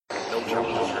No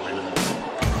challenges remaining.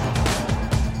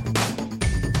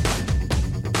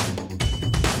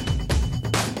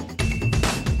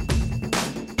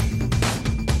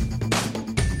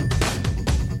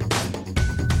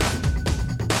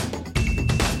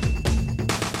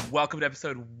 Welcome to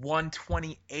episode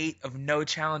 128 of No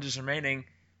Challenges Remaining.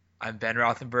 I'm Ben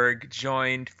Rothenberg,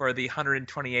 joined for the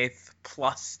 128th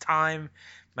plus time,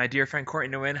 my dear friend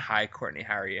Courtney Nguyen. Hi, Courtney.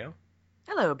 How are you?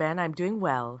 Hello, Ben. I'm doing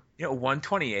well.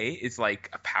 128 is like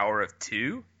a power of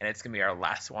 2, and it's going to be our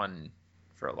last one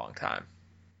for a long time,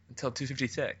 until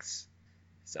 256.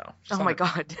 So. Oh my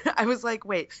God. I was like,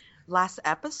 wait, last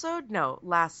episode? No,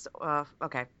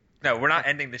 okay. No, we're not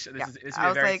ending the show. This is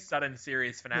a very sudden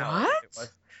series finale.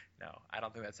 What? No, I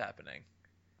don't think that's happening.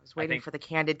 I was waiting for the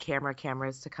candid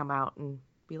cameras to come out and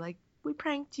be like, we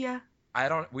pranked you.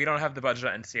 We don't have the budget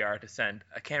on NCR to send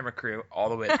a camera crew all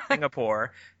the way to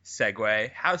Singapore.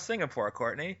 Segue. How's Singapore,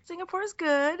 Courtney? Singapore's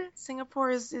good. Singapore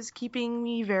is keeping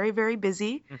me very, very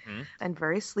busy and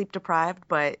very sleep deprived,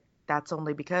 but that's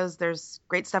only because there's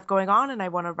great stuff going on and I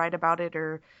want to write about it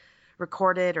or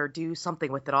record it or do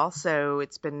something with it all. So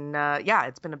it's been,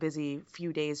 it's been a busy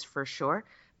few days for sure.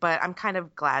 But I'm kind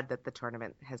of glad that the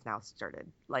tournament has now started.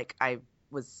 Like I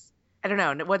don't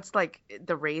know, once like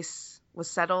the race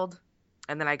was settled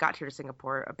and then I got here to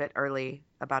Singapore a bit early,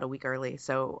 about a week early.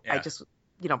 So I just,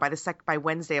 by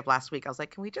Wednesday of last week, I was like,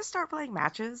 can we just start playing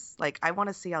matches? Like I want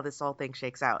to see how this whole thing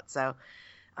shakes out. So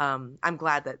I'm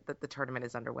glad that the tournament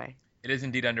is underway. It is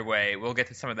indeed underway. We'll get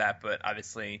to some of that, but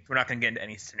obviously we're not going to get into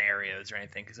any scenarios or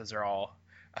anything because those are all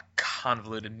a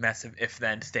convoluted mess of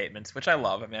if-then statements, which I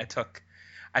love. I mean, I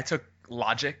took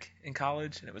logic in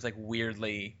college, and it was like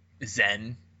weirdly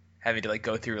zen, having to like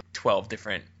go through 12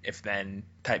 different if-then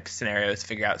type scenarios to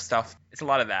figure out stuff. It's a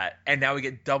lot of that. And now we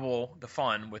get double the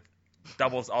fun with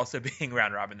doubles also being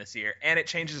round robin this year. And it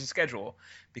changes the schedule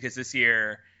because this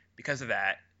year, because of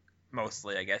that,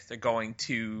 mostly, I guess, they're going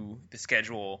to the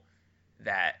schedule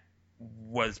that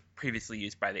was previously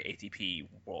used by the ATP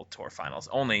World Tour Finals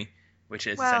only, which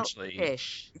is essentially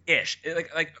ish,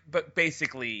 but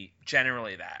basically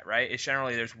generally that, right? It's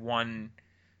generally there's one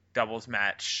doubles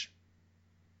match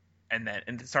and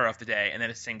to start off the day, and then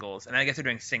a singles, and then I guess they're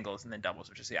doing singles and then doubles,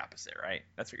 which is the opposite, right?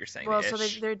 That's what you're saying. Well, so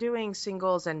they're doing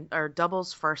singles or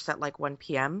doubles first at like 1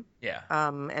 p.m. Yeah.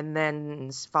 And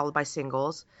then followed by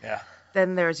singles. Yeah.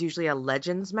 Then there's usually a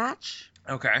legends match.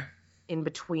 Okay. In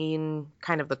between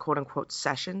kind of the quote unquote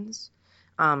sessions.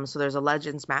 So there's a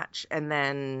legends match and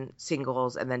then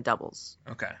singles and then doubles.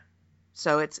 Okay.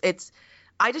 So it's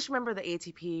I just remember the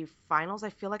ATP finals. I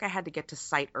feel like I had to get to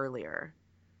site earlier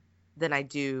than I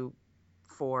do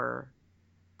for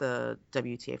the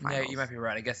WTA finals. Yeah, you might be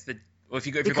right. I guess if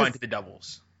you're going to the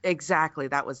doubles. Exactly,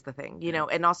 that was the thing,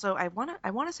 and also I want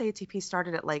to say ATP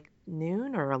started at like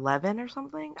noon or 11 or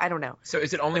something. I don't know. So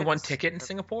is it only one ticket in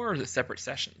Singapore or is it separate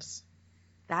sessions?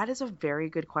 That is a very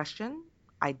good question.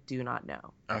 I do not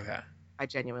know. Okay. I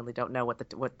genuinely don't know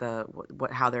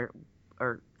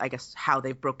how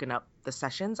they've broken up the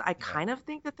sessions. I kind of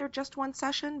think that they're just one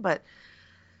session, but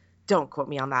don't quote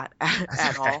me on that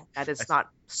at all. That is not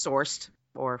sourced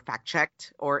or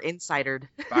fact-checked or insidered.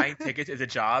 Buying tickets is a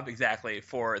job, exactly,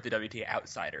 for the WTA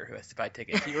outsider who has to buy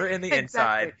tickets. You were in the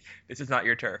inside. This is not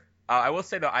your turf. I will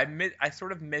say, though, I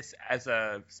sort of miss, as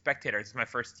a spectator, this is my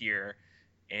first year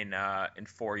in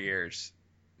 4 years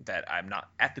that I'm not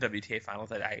at the WTA finals.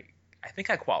 That I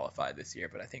think I qualified this year,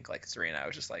 but I think like Serena, I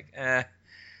was just like,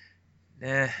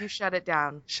 You shut it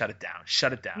down. Shut it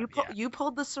down. You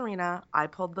pulled the Serena. I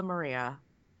pulled the Maria.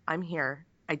 I'm here.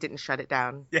 I didn't shut it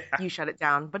down. Yeah. You shut it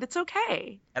down, but it's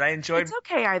okay. And it's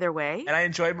okay either way. And I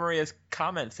enjoyed Maria's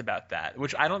comments about that,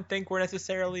 which I don't think were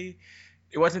necessarily.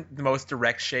 It wasn't the most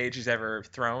direct shade she's ever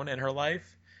thrown in her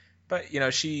life, but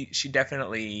she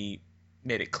definitely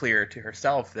made it clear to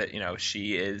herself that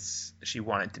she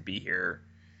wanted to be here,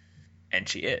 and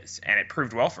she is, and it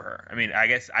proved well for her. I mean, I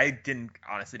guess I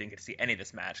honestly didn't get to see any of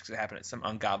this match because it happened at some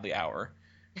ungodly hour,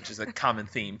 which is a common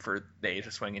theme for the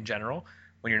Asia Swing in general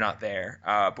when you're not there.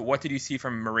 But what did you see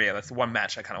from Maria? That's the one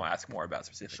match I kind of want to ask more about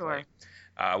specifically.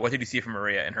 Sure. What did you see from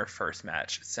Maria in her first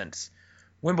match since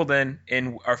Wimbledon,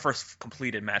 in our first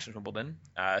completed match in Wimbledon,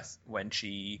 when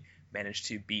she managed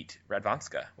to beat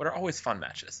Radwanska? What are always fun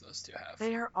matches those two have?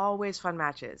 They are always fun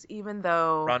matches, even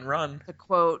though run. To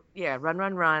quote,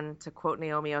 run. To quote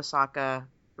Naomi Osaka,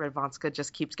 Radwanska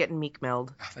just keeps getting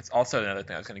meek-milled. Oh, that's also another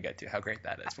thing I was going to get to. How great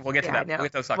that is. But we'll get to that. We'll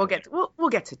get to Osaka.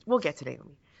 We'll get to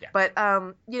Naomi. Yeah. But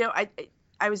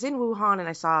I was in Wuhan and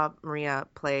I saw Maria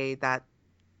play that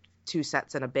 2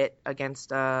 sets and a bit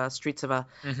against Stritsova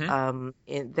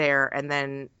in there, and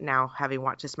then now having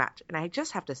watched this match, and I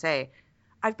just have to say,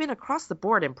 I've been across the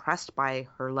board impressed by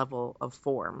her level of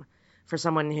form for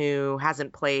someone who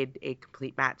hasn't played a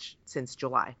complete match since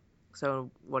July.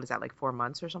 So what is that, like 4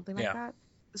 months or something like Yeah. that?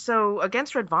 So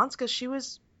against Radwanska, she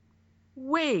was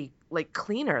way like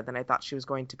cleaner than I thought she was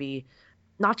going to be,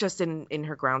 not just in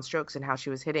her ground strokes and how she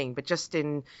was hitting, but just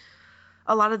in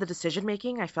a lot of the decision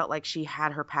making. I felt like she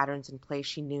had her patterns in place.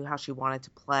 She knew how she wanted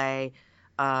to play.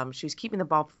 She was keeping the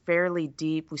ball fairly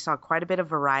deep. We saw quite a bit of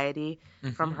variety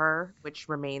from her, which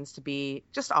remains to be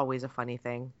just always a funny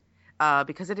thing.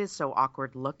 Because it is so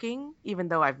awkward looking, even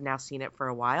though I've now seen it for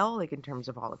a while, like in terms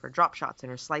of all of her drop shots and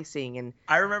her slicing and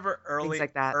I remember things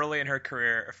like that. early in her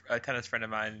career, a tennis friend of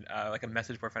mine, like a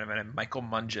message board friend of mine, Michael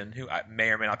Mungeon, who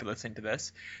may or may not be listening to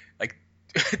this, like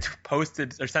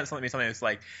posted or sent something that's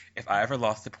like, if I ever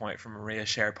lost a point from Maria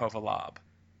Sharapova lob,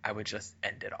 I would just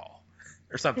end it all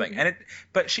or something.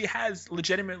 But she has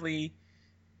legitimately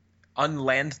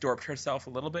unlandsdorped herself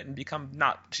a little bit and become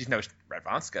she's no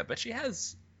Radwanska, but she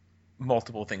has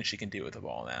multiple things she can do with the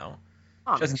ball now.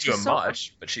 She doesn't do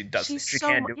much, but she does. She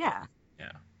can do. Yeah.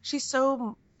 Yeah. She's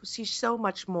so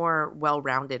much more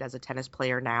well-rounded as a tennis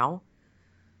player now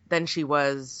than she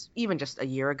was even just a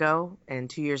year ago, and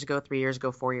 2 years ago, 3 years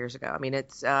ago, 4 years ago. I mean,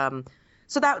 it's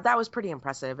so that was pretty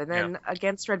impressive. And then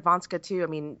against Radwanska too. I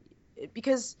mean,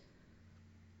 because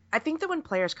I think that when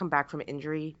players come back from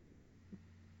injury,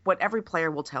 what every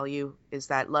player will tell you is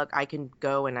that, look, I can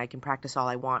go and I can practice all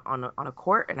I want on a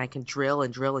court, and I can drill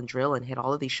and drill and drill and hit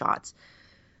all of these shots.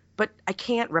 But I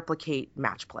can't replicate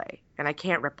match play, and I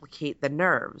can't replicate the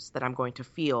nerves that I'm going to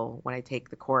feel when I take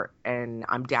the court and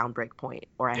I'm down break point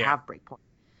or I have break point.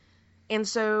 And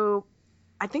so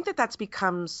I think that that's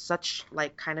become such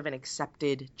like kind of an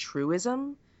accepted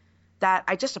truism that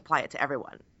I just apply it to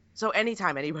everyone. So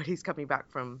anytime anybody's coming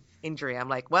back from injury, I'm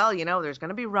like, well, there's going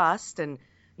to be rust and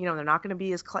they're not going to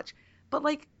be as clutch. But,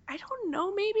 like, I don't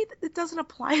know, maybe it doesn't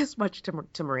apply as much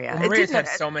to Maria. Well, Maria's had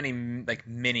so many, like,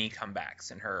 mini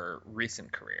comebacks in her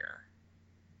recent career.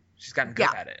 She's gotten good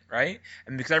at it, right?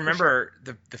 And because I remember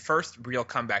the first real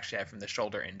comeback she had from the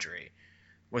shoulder injury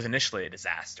was initially a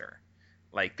disaster.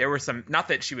 Like, there were some – not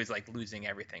that she was, like, losing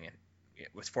everything and it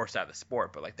was forced out of the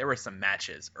sport, but, like, there were some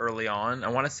matches early on. I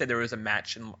want to say there was a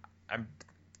match – I'm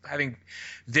having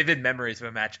vivid memories of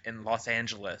a match in Los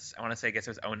Angeles. I want to say, I guess it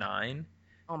was 2009.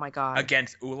 Oh my God.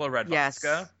 Against Ula Radwanska. Yes,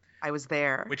 I was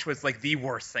there. Which was like the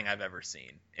worst thing I've ever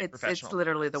seen in professional It's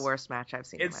literally the worst match I've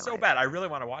seen in my life. It's so bad. I really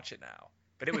want to watch it now.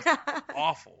 But it was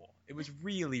awful. It was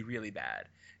really, really bad.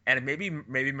 And maybe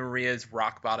Maria's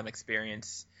rock bottom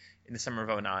experience in the summer of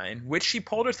 2009, which she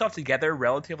pulled herself together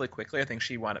relatively quickly. I think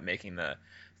she wound up making the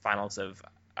finals of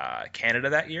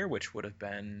Canada that year, which would have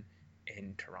been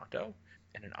in Toronto.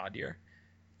 In an odd year.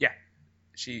 Yeah.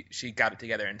 She got it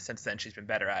together, and since then she's been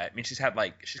better at it. I mean, she's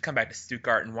come back to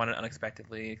Stuttgart and won it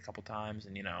unexpectedly a couple times,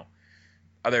 and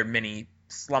other mini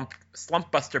slump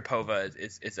buster Pova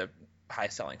is a high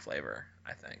selling flavor,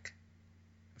 I think.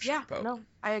 Yeah, no,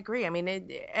 I agree. I mean,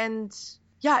 it's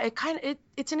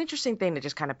an interesting thing to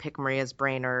just kind of pick Maria's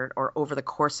brain or over the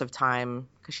course of time,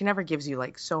 because she never gives you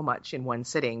like so much in one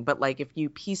sitting, but like if you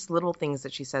piece little things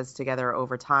that she says together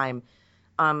over time,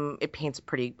 it paints a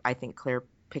pretty, I think, clear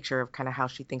picture of kind of how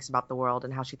she thinks about the world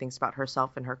and how she thinks about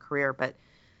herself and her career. But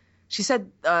she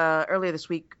said earlier this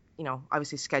week,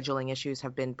 obviously scheduling issues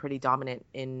have been pretty dominant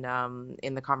in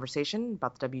the conversation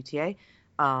about the WTA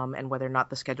and whether or not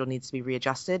the schedule needs to be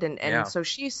readjusted. And so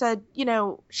she said,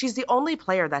 she's the only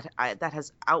player that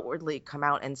has outwardly come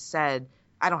out and said,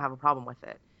 I don't have a problem with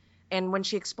it. And when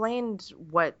she explained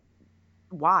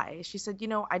why, she said,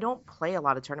 I don't play a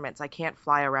lot of tournaments. I can't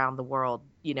fly around the world,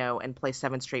 and play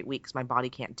 7 straight weeks. My body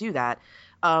can't do that.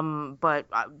 But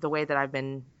the way that I've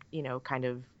been, kind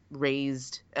of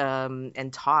raised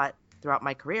and taught throughout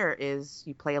my career is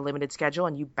you play a limited schedule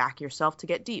and you back yourself to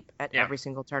get deep at every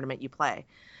single tournament you play.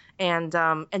 And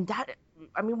that,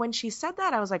 I mean, when she said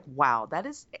that, I was like, wow, that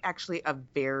is actually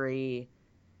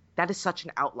that is such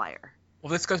an outlier.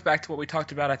 Well, this goes back to what we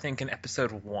talked about, I think, in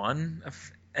episode 1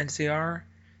 of NCR,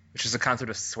 which is the concept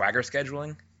of swagger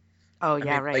scheduling. Oh,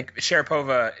 yeah, right. Like,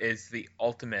 Sharapova is the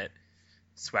ultimate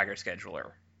swagger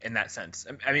scheduler in that sense.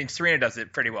 I mean, Serena does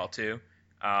it pretty well, too.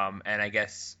 And I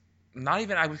guess not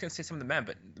even – I was going to say some of the men,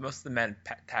 but most of the men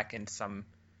tack in some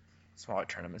smaller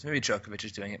tournaments. Maybe Djokovic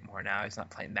is doing it more now. He's not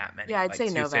playing that many. Yeah, I'd say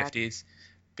Novak. 250s.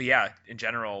 But, yeah, in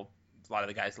general, a lot of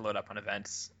the guys load up on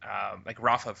events. Like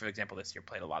Rafa, for example, this year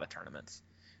played a lot of tournaments,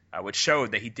 which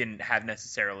showed that he didn't have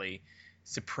necessarily –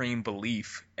 supreme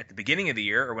belief at the beginning of the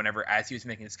year or whenever as he was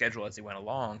making the schedule as he went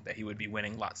along that he would be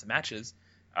winning lots of matches.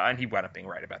 And he wound up being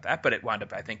right about that, but it wound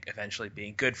up, I think, eventually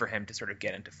being good for him to sort of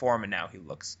get into form, and now he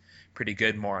looks pretty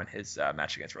good. More on his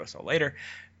match against Rosol later.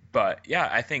 But yeah,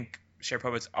 I think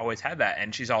Sharapova's always had that,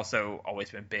 and she's also always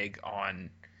been big on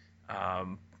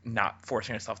not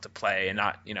forcing herself to play and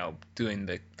not, doing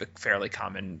the fairly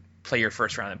common play your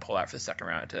first round and pull out for the second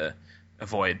round to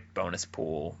avoid bonus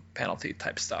pool penalty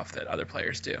type stuff that other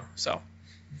players do. So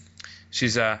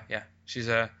she's a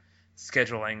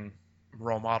scheduling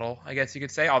role model, I guess you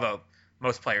could say, although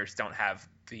most players don't have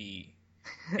the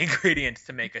ingredients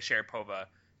to make a Sharapova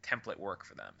template work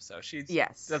for them. So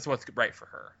that's what's right for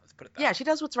her. Let's put it that way. Yeah, she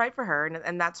does what's right for her,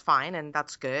 and that's fine, and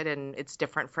that's good, and it's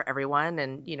different for everyone.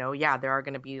 And, there are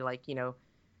going to be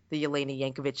the Elena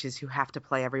Yankovic's who have to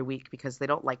play every week because they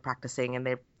don't like practicing and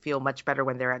they feel much better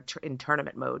when they're in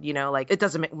tournament mode. It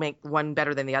doesn't make one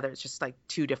better than the other. It's just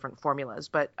two different formulas.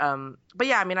 But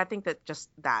yeah, I mean, I think that just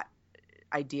that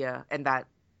idea and that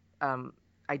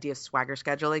idea of swagger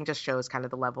scheduling just shows kind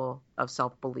of the level of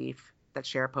self-belief that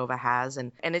Sharapova has,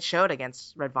 and it showed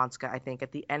against Radwanska. I think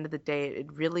at the end of the day, it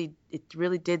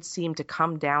really did seem to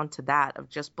come down to that of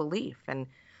just belief and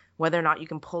whether or not you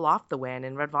can pull off the win.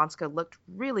 And Radwanska looked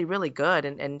really, really good,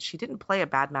 and she didn't play a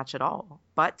bad match at all.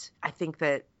 But I think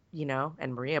that,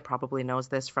 and Maria probably knows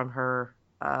this from her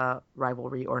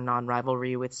rivalry or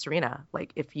non-rivalry with Serena.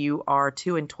 If you are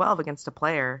 2-12 against a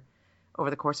player over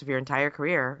the course of your entire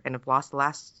career and have lost the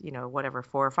last, 4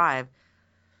 or 5,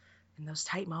 in those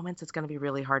tight moments, it's going to be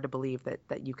really hard to believe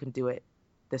that you can do it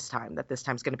this time, that this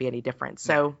time's going to be any different.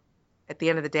 So at the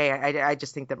end of the day, I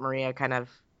just think that Maria kind of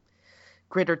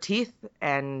grit her teeth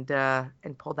and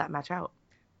pulled that match out.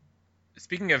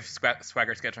 Speaking of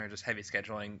swagger scheduling or just heavy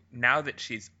scheduling, now that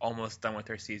she's almost done with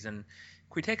her season,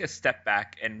 can we take a step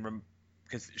back and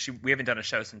because we haven't done a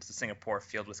show since the Singapore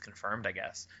field was confirmed, I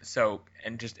guess. So,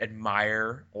 and just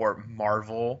admire or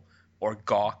marvel or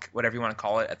gawk, whatever you want to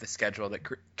call it, at the schedule that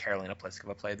Karolina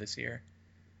Pliskova played this year.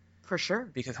 For sure.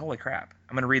 Because holy crap.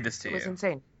 I'm going to read this to you. It was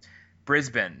insane.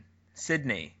 Brisbane,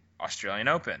 Sydney, Australian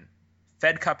Open,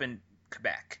 Fed Cup in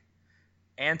Quebec,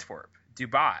 Antwerp,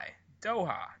 Dubai,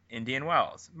 Doha, Indian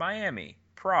Wells, Miami,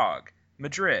 Prague,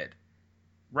 Madrid,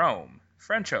 Rome,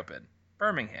 French Open,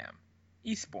 Birmingham,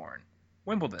 Eastbourne,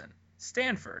 Wimbledon,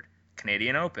 Stanford,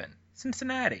 Canadian Open,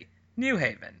 Cincinnati, New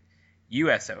Haven,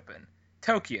 US Open,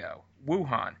 Tokyo,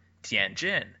 Wuhan,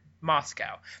 Tianjin,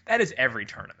 Moscow. That is every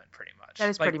tournament, pretty much. That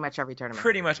is pretty much every tournament.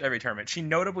 Pretty much every tournament. She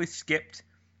notably skipped,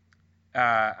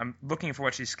 I'm looking for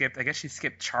what she skipped. I guess she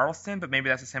skipped Charleston, but maybe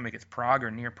that's the same week as Prague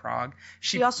or near Prague.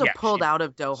 She also pulled out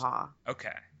of Doha. Okay.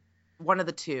 One of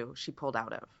the two she pulled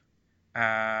out of.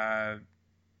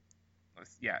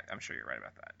 Yeah, I'm sure you're right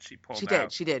about that.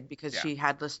 She did, because she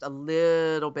had just a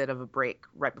little bit of a break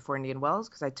right before Indian Wells,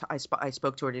 because I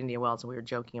spoke to her at Indian Wells and we were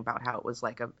joking about how it was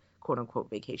like a quote-unquote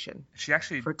vacation. She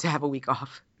actually... to have a week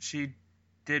off. She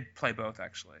did play both,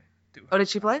 actually. Oh, did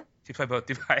she play? She played both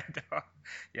Dubai and Doha.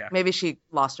 Yeah. Maybe she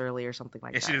lost early or something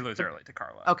like that. Yeah, she did lose early to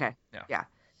Carla. Okay. Yeah.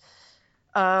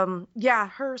 Yeah,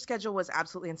 her schedule was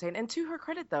absolutely insane. And to her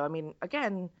credit, though, I mean,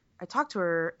 again, I talked to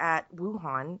her at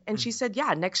Wuhan, and she said,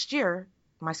 yeah, next year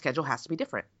my schedule has to be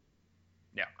different.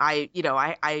 Yeah. I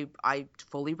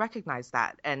fully recognize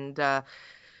that. And, I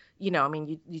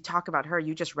mean, you talk about her,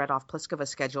 you just read off Pliskova's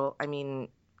schedule. I mean,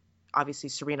 obviously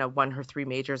Serena won her 3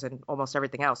 majors and almost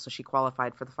everything else, so she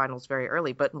qualified for the finals very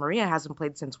early. But Maria hasn't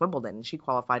played since Wimbledon, and she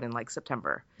qualified in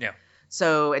September. Yeah.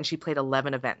 So, and she played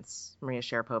 11 events, Maria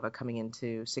Sharapova, coming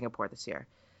into Singapore this year.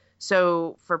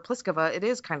 So for Pliskova, it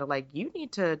is kind of you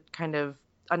need to kind of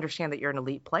understand that you're an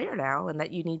elite player now, and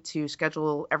that you need to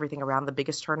schedule everything around the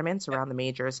biggest tournaments, around the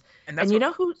majors. And you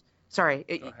know who? Sorry,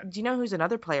 do you know who's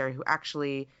another player who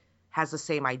actually has the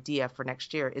same idea for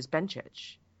next year? Is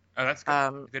Bencic. Oh, that's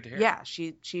good. Good to hear. Yeah,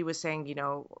 she was saying,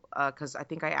 because I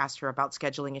think I asked her about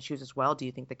scheduling issues as well. Do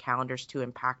you think the calendar's too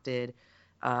impacted,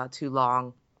 too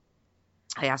long?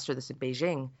 I asked her this in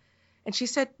Beijing, and she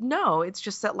said, no, it's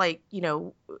just that,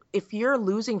 if you're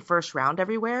losing first round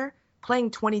everywhere,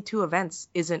 playing 22 events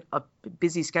isn't a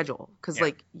busy schedule, because,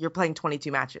 you're playing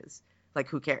 22 matches.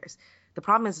 Who cares? The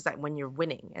problem is that when you're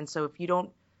winning, and so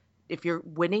if you're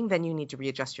winning, then you need to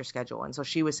readjust your schedule. And so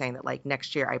she was saying that,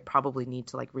 next year I probably need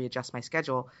to, readjust my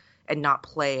schedule and not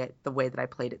play it the way that I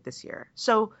played it this year.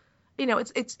 So,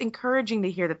 it's encouraging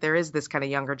to hear that there is this kind of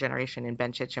younger generation in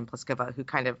Bencic and Pliskova who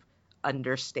kind of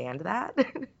understand that.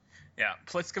 Yeah,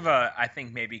 Pliskova, I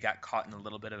think, maybe got caught in a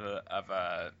little bit of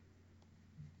a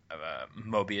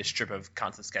Mobius strip of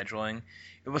constant scheduling.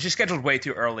 Well, she scheduled way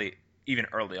too early, even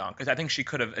early on, because I think she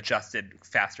could have adjusted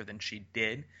faster than she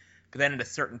did. But then at a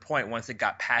certain point, once it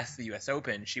got past the U.S.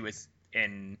 Open, she was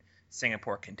in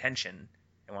Singapore contention.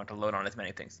 and wanted to load on as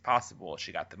many things as possible.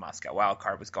 She got the Moscow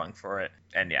wildcard, was going for it,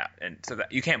 and so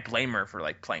that you can't blame her for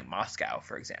like playing Moscow,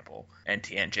 for example, and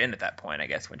Tianjin at that point, I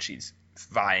guess, when she's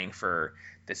vying for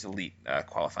this elite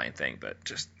qualifying thing. But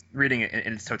just reading it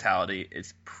in its totality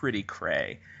is pretty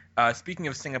cray. Speaking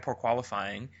of Singapore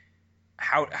qualifying,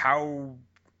 how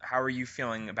are you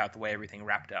feeling about the way everything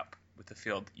wrapped up with the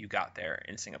field you got there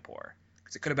in Singapore?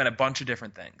 Because it could have been a bunch of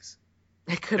different things.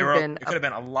 It could have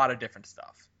been a lot of different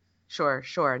stuff.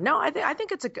 Sure. No, I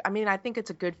think it's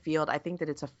a good field. I think that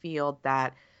it's a field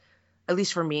that, at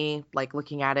least for me, like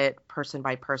looking at it person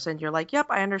by person, you're like, yep,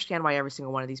 I understand why every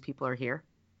single one of these people are here.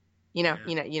 You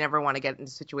never want to get in a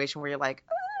situation where you're like,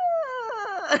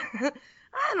 I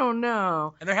don't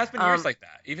know. And there has been years like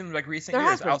that. Even like recent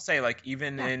years, I'll say like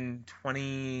even in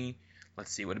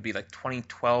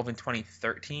 2012 and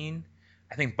 2013,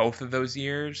 I think both of those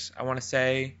years, I want to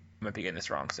say, I might be getting this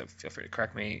wrong, so feel free to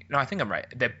correct me. No, I think I'm right.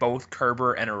 That both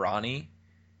Kerber and Irani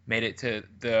made it to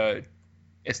the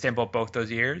Istanbul both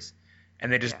those years,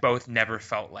 and they just both never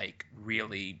felt like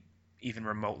really even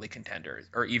remotely contenders,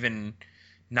 or even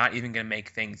not even going to make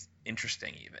things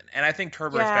interesting even. And I think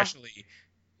Kerber especially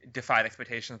defied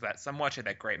expectations of that somewhat. She had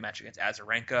that great match against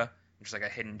Azarenka, which is like a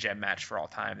hidden gem match for all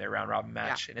time, their round robin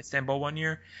match in Istanbul one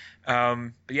year.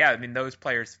 But yeah, I mean, those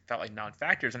players felt like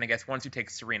non-factors. And I guess once you take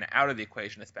Serena out of the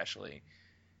equation, especially,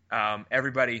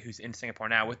 everybody who's in Singapore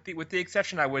now, with the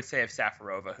exception, I would say, of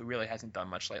Safarova, who really hasn't done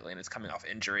much lately and is coming off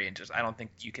injury, and just I don't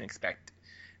think you can expect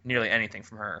nearly anything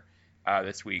from her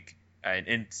this week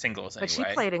in singles anyway. But she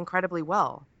played incredibly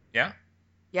well. Yeah?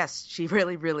 Yes, she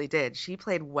really, really did. She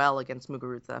played well against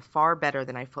Muguruza, far better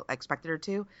than I expected her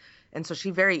to. And so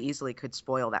she very easily could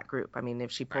spoil that group. I mean,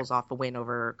 if she pulls off a win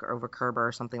over Kerber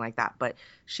or something like that. But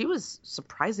she was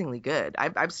surprisingly good.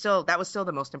 that was still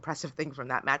the most impressive thing from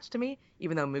that match to me,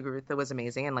 even though Muguruza was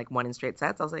amazing and like won in straight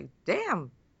sets. I was like,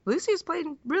 damn, Lucy's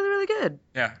playing really, really good.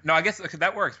 Yeah. No, I guess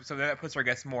that works. So that puts her, I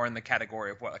guess, more in the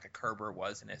category of what like a Kerber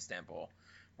was in Istanbul.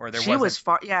 She was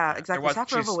far, exactly.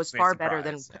 Safarova was far better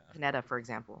than Panetta, for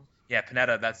example. Yeah,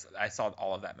 Panetta. I saw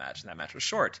all of that match, and that match was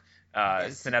short.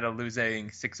 Panetta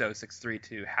losing 6-0, 6-3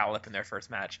 to Halep in their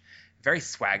first match. Very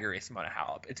swaggery Simona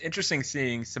Halep. It's interesting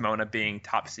seeing Simona being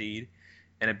top seed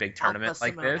in a big tournament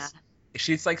like this.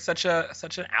 She's like such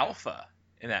an alpha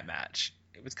in that match.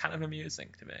 It was kind of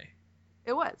amusing to me.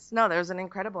 It was. No, there was an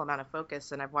incredible amount of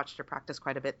focus, and I've watched her practice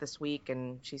quite a bit this week,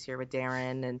 and she's here with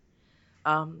Darren, and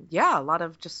a lot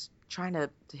of just trying to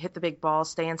hit the big ball,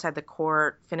 stay inside the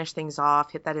court, finish things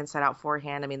off, hit that inside out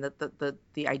forehand. I mean,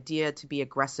 the idea to be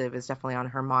aggressive is definitely on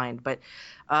her mind. But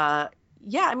I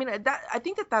mean, I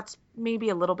think that's maybe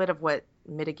a little bit of what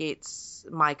mitigates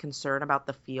my concern about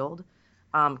the field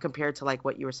compared to like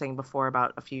what you were saying before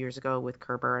about a few years ago with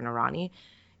Kerber and Irani,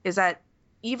 is that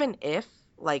even if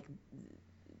like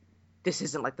this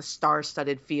isn't like the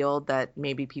star-studded field that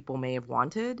maybe people may have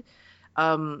wanted,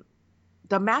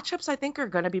 the matchups, I think, are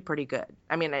going to be pretty good.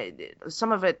 I mean,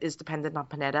 some of it is dependent on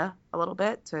Panetta a little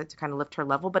bit to kind of lift her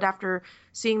level. But after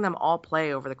seeing them all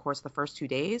play over the course of the first 2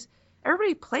 days,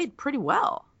 everybody played pretty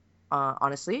well,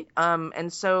 honestly.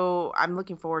 And so I'm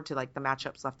looking forward to like the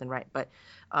matchups left and right. But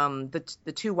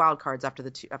the two wild cards after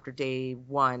day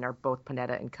one are both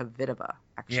Panetta and Kvitova.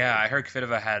 Actually, yeah, I heard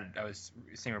Kvitova I was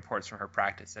seeing reports from her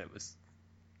practice that it was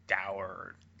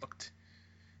dour, looked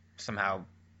somehow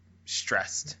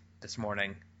stressed this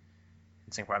morning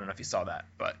in Singapore. I don't know if you saw that,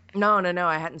 but no,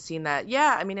 I hadn't seen that.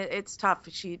 Yeah, I mean it's tough.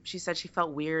 She said she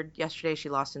felt weird yesterday. She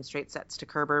lost in straight sets to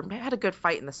Kerber. Had a good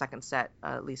fight in the second set.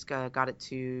 At least got it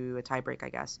to a tiebreak, I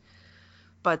guess.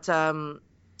 But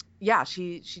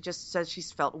she just said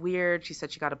she's felt weird. She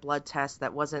said she got a blood test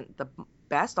that wasn't the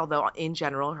best, although in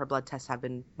general her blood tests have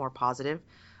been more positive.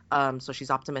 So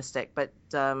she's optimistic, but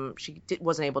she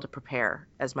wasn't able to prepare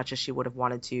as much as she would have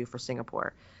wanted to for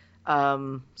Singapore.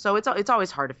 So it's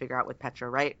always hard to figure out with Petra,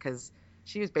 right? Because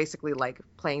she was basically like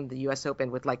playing the U.S.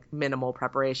 Open with like minimal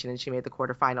preparation, and she made the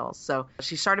quarterfinals. So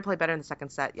she started to play better in the second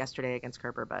set yesterday against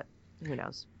Kerber, but who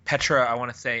knows? Petra, I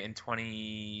want to say in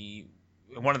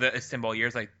one of the Istanbul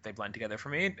years, like they blend together for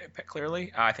me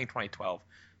clearly. I think 2012.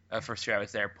 First year I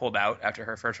was there, pulled out after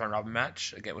her first round robin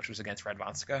match, again, which was against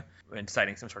Radwanska, and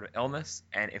citing some sort of illness.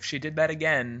 And if she did that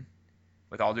again,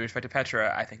 with all due respect to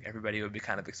Petra, I think everybody would be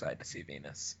kind of excited to see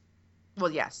Venus.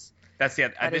 Well, yes. This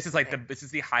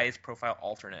is the highest profile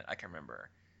alternate I can remember.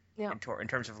 Yeah. In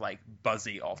terms of like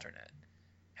buzzy alternate,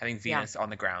 having Venus on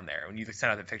the ground there. When you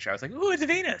sent out the picture, I was like, "Ooh, it's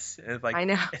Venus!" And like, I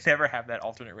know. I never have that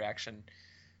alternate reaction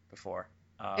before.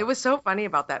 It was so funny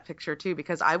about that picture too,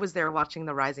 because I was there watching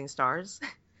the Rising Stars.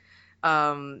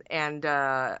 And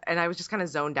I was just kind of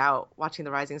zoned out watching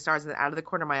the Rising Stars, and then out of the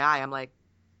corner of my eye, I'm like,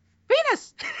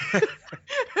 Venus,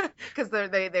 because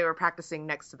they were practicing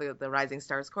next to the Rising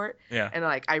Stars court. Yeah. And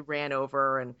like I ran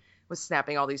over and was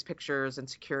snapping all these pictures, and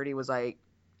security was like,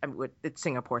 it's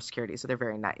Singapore security, so they're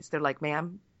very nice. They're like,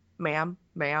 ma'am. And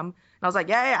I was like,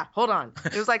 yeah, hold on.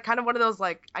 It was like kind of one of those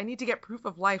like, I need to get proof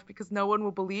of life because no one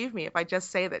will believe me if I just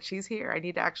say that she's here. I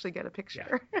need to actually get a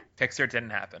picture. Yeah. Picture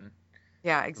didn't happen.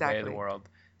 Yeah, exactly. The way of the world.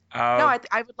 No,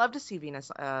 I would love to see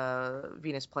Venus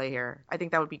play here. I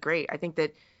think that would be great. I think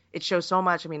that it shows so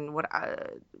much. I mean, what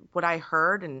I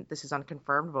heard, and this is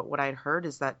unconfirmed, but what I had heard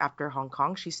is that after Hong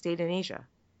Kong, she stayed in Asia.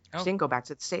 She didn't go back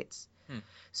to the States.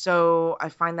 So I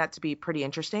find that to be pretty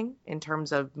interesting in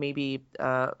terms of maybe,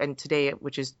 and today,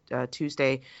 which is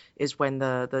Tuesday, is when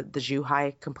the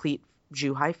Zhuhai complete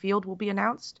Zhuhai field will be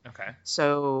announced. Okay.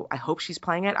 So I hope she's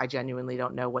playing it. I genuinely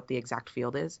don't know what the exact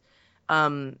field is.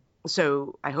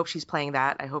 So I hope she's playing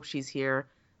that. I hope she's here.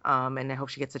 And I hope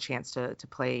she gets a chance to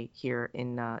play here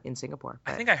in Singapore.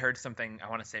 But... I think I heard something, I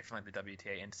want to say from like the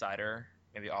WTA Insider,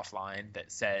 maybe offline,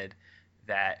 that said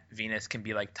that Venus can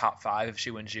be like top 5 if she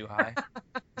wins Zhuhai.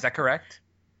 Is that correct?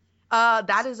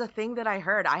 That is a thing that I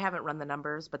heard. I haven't run the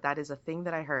numbers, but that is a thing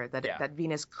that I heard, that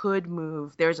Venus could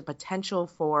move. There's a potential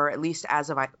for, at least as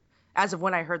of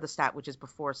when I heard the stat, which is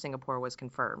before Singapore was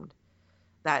confirmed,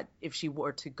 that if she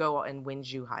were to go and win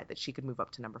Zhuhai, that she could move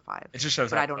up to number 5. It just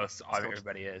shows how close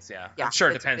everybody is, yeah. I'm sure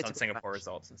it depends on Singapore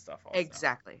results and stuff also.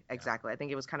 Exactly. I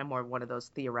think it was kind of more one of those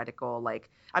theoretical, like,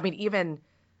 I mean, even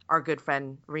our good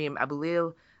friend Reem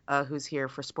Abulil, who's here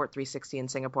for Sport 360 in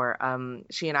Singapore,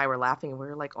 she and I were laughing, and we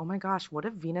were like, oh my gosh, what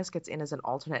if Venus gets in as an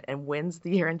alternate and wins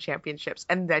the year-end championships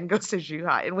and then goes to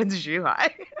Zhuhai and wins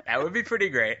Zhuhai? That would be pretty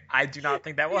great. I do not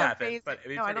think that will happen, amazing. But it'd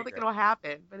be no, I don't think it'll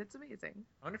happen, but it's amazing.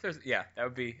 I wonder if there's, that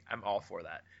would be, I'm all for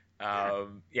that.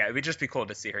 It would just be cool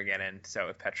to see her get in. So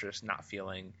if Petra's not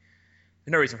feeling,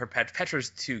 there's no reason for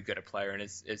Petra's too good a player and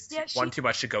is too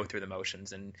much to go through the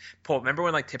motions and pull. Remember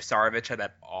when like Tipsarevic had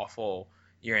that awful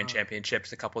year-end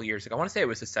championships a couple years ago? I want to say it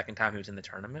was the second time he was in the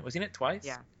tournament. Was he in it twice?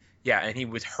 Yeah, and he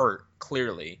was hurt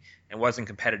clearly and wasn't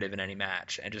competitive in any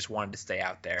match and just wanted to stay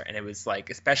out there. And it was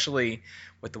like, especially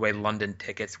with the way London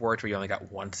tickets worked, where you only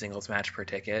got one singles match per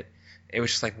ticket, it was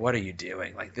just like, what are you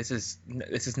doing? Like, this is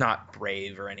not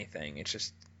brave or anything. It's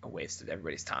just a waste of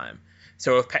everybody's time.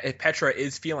 So if Petra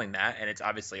is feeling that, and it's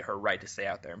obviously her right to stay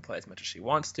out there and play as much as she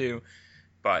wants to,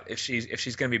 but if she knows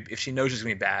she's gonna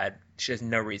be bad, she has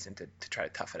no reason to try to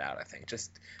tough it out. I think just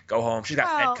go home. She's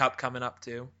got Fed Cup coming up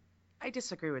too. I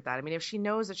disagree with that. I mean, if she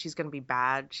knows that she's going to be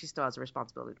bad, she still has a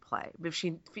responsibility to play. But if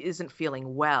she isn't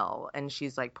feeling well and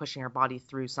she's like pushing her body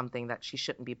through something that she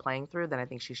shouldn't be playing through, then I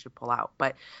think she should pull out.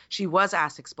 But she was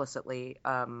asked explicitly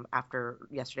after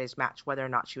yesterday's match whether or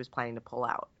not she was planning to pull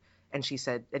out. And she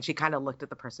said, and she kind of looked at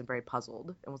the person very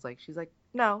puzzled and was like, she's like,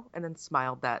 no, and then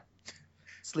smiled that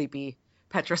sleepy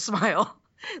Petra smile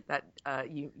that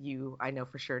you I know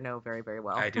for sure know very, very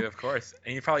well. I do, of course.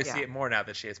 And you probably see it more now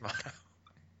that she is mono.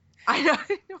 I know.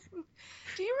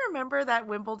 Do you remember that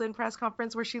Wimbledon press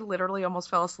conference where she literally almost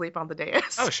fell asleep on the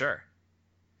dais? Oh, sure.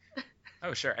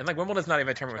 And like Wimbledon's not even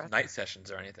a tournament with night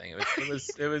sessions or anything. It was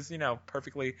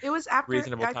perfectly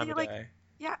reasonable time of day.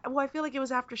 Yeah, well, I feel like it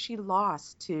was after she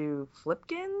lost to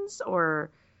Flipkins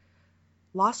or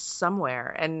lost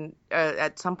somewhere, and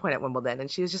at some point at Wimbledon, and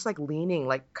she was just like leaning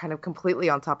like kind of completely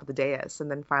on top of the dais, and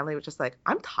then finally was just like,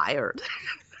 I'm tired.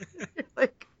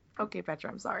 Like, okay, Petra,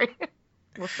 I'm sorry.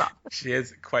 We'll stop. She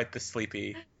is quite the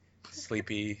sleepy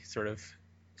sort of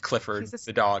Clifford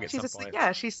the dog at some point.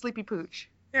 Yeah, she's sleepy pooch.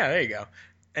 Yeah, there you go.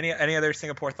 Any other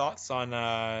Singapore thoughts on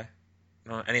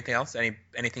anything else?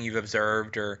 Anything you've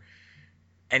observed or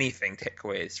anything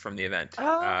takeaways from the event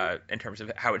in terms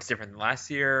of how it's different than last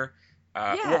year?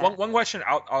 One question.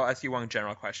 I'll ask you one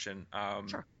general question.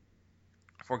 Sure.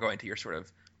 Before going to your sort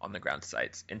of on the ground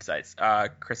insights,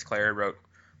 Chris Clare wrote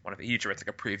he writes like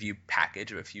a preview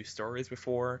package of a few stories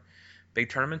before big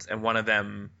tournaments, and one of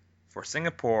them for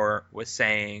Singapore was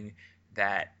saying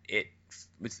that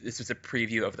this was a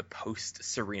preview of the post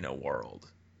Serena world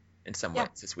in some ways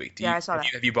this week. I saw that.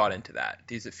 Have you bought into that?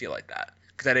 Does it feel like that?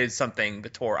 Because that is something the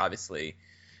tour obviously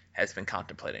has been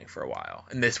contemplating for a while,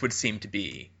 and this would seem to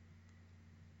be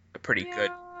a pretty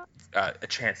good a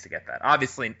chance to get that.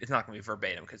 Obviously, it's not going to be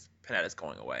verbatim because Panetta's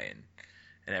going away and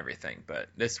everything, but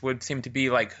this would seem to be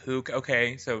like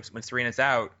so when Serena's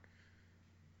out,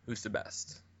 who's the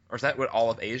best? Or is that what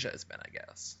all of Asia has been, I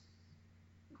guess?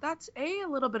 That's a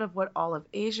little bit of what all of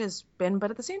Asia's been,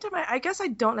 but at the same time, I guess I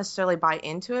don't necessarily buy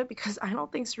into it because I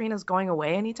don't think Serena's going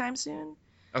away anytime soon.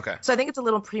 Okay. So I think it's a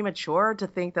little premature to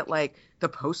think that like the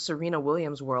post Serena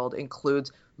Williams world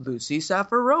includes Lucy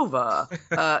Safarova.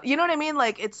 You know what I mean?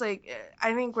 Like it's like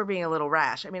I think we're being a little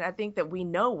rash. I mean, I think that we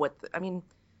know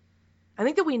I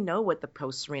think that we know what the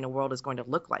post Serena world is going to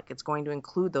look like. It's going to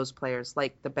include those players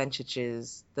like the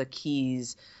Bencics, the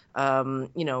Keys,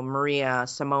 Maria,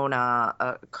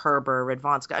 Simona, Kerber,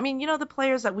 Radwanska. I mean, the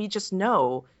players that we just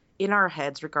know in our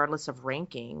heads, regardless of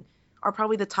ranking, are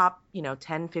probably the top,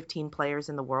 10, 15 players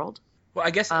in the world. Well, I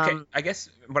guess I guess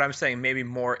what I'm saying maybe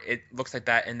more it looks like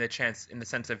that in the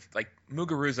sense of like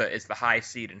Muguruza is the high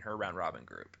seed in her round robin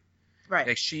group. Right.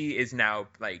 Like she is now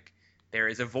like there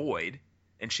is a void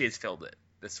and she has filled it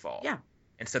this fall. Yeah.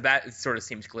 And so that sort of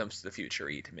seems glimpse of the future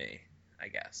to me, I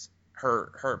guess.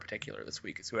 Her in particular this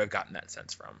week is who I've gotten that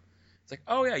sense from. It's like,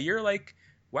 oh yeah, you're like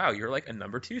a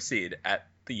number 2 seed at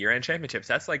the year-end championships.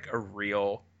 That's like a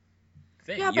real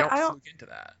thing. Yeah, you but don't I don't look into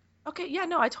that. Okay, yeah,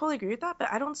 no, I totally agree with that,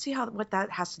 but I don't see what that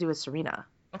has to do with Serena.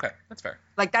 Okay, that's fair.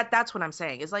 Like that's what I'm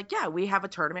saying. Is like, yeah, we have a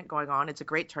tournament going on. It's a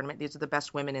great tournament. These are the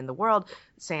best women in the world.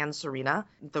 Sans Serena.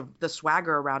 The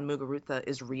swagger around Muguruza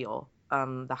is real.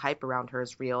 The hype around her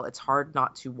is real. It's hard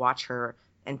not to watch her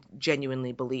and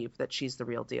genuinely believe that she's the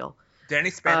real deal. Did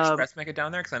any Spanish press make it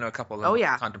down there? Because I know a couple of them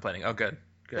are contemplating. Oh, good.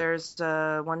 There's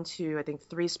 1, 2, I think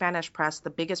 3 Spanish press.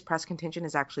 The biggest press contingent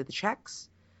is actually the Czechs.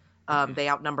 They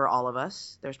outnumber all of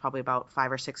us. There's probably about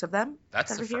 5 or 6 of them.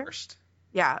 That's the first.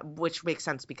 Yeah, which makes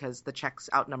sense because the Czechs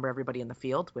outnumber everybody in the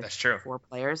field with That's true. 4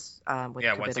 players. With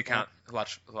Kvitova, once you count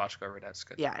Lvachkova,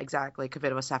 Radecka. Yeah, exactly.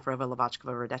 Kvitova, Safarova,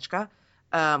 Lvachkova,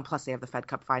 Radecka. Plus they have the Fed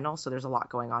Cup final, so there's a lot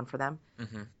going on for them.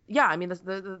 Mm-hmm. Yeah, I mean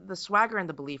the swagger and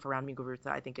the belief around Muguruza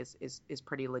I think is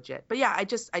pretty legit. But yeah, I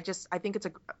think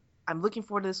I'm looking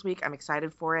forward to this week. I'm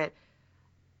excited for it.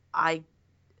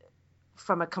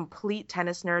 From a complete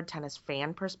tennis nerd, tennis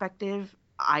fan perspective,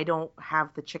 I don't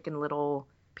have the Chicken Little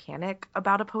panic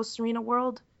about a post Serena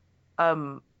world.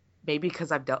 Maybe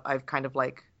because I've kind of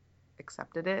like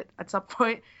accepted it at some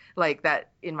point, like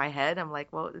that in my head. I'm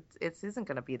like, well, it isn't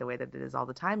going to be the way that it is all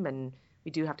the time, and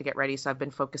we do have to get ready. So I've been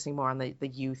focusing more on the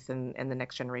youth and the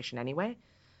next generation anyway.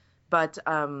 But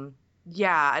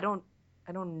yeah, I don't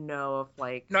know if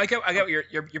like. No, I get what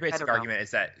your basic argument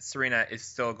is that Serena is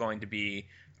still going to be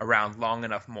around long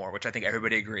enough more, which I think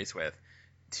everybody agrees with,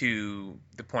 to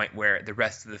the point where the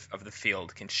rest of the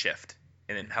field can shift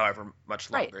in however much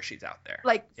longer she's out there.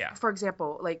 Like, for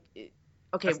example, like,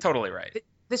 okay, that's totally right.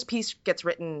 This piece gets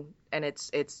written, and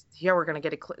it's here. We're going to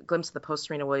get a glimpse of the post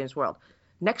Serena Williams world.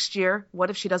 Next year, what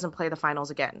if she doesn't play the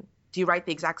finals again? Do you write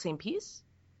the exact same piece?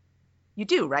 You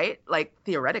do, right? Like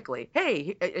theoretically,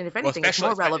 hey, and if anything, it's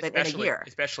more relevant in a year.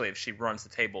 Especially if she runs the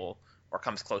table or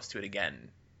comes close to it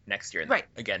again next year. And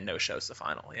again, no shows the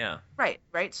final. Yeah. Right.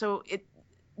 So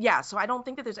so I don't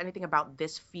think that there's anything about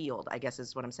this field, I guess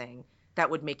is what I'm saying, that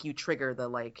would make you trigger the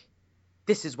like,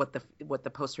 this is what the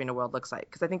post Serena world looks like.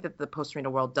 Because I think that the post Serena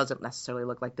world doesn't necessarily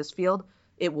look like this field.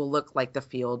 It will look like the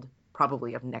field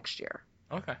probably of next year.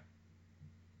 Okay.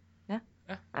 Yeah.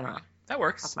 I don't know. That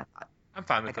works. That's my thought. I'm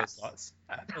fine with those thoughts.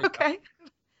 Okay.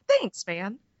 Thanks,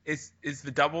 man. Is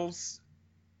the doubles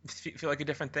feel like a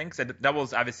different thing? Because the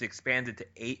doubles obviously expanded to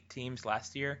 8 teams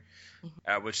last year,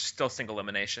 which is still single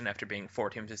elimination after being 4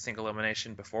 teams as single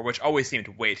elimination before, which always seemed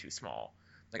way too small.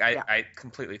 Like I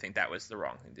completely think that was the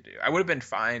wrong thing to do. I would have been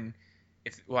fine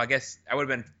if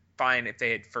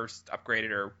they had first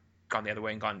upgraded or gone the other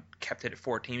way and kept it at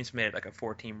 4 teams, made it like a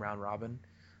 4-team round robin,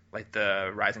 like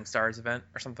the Rising Stars event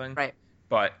or something. Right.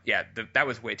 But yeah, that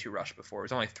was way too rushed before. It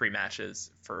was only 3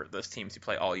 matches for those teams who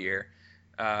play all year.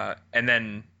 And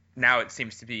then now it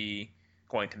seems to be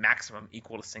going to maximum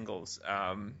equal to singles.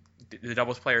 The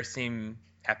doubles players seem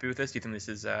happy with this. Do you think this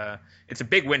is it's a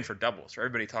big win for doubles?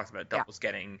 Everybody talks about doubles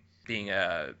being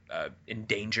a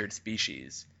endangered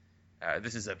species.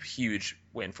 This is a huge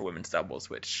win for women's doubles,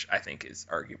 which I think is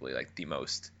arguably like the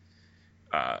most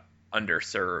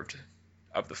underserved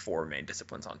of the 4 main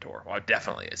disciplines on tour. Well, it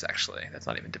definitely is, actually. That's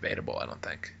not even debatable, I don't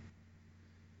think.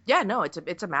 Yeah, no,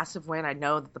 it's a massive win. I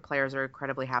know that the players are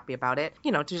incredibly happy about it,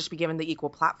 to just be given the equal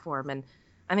platform. And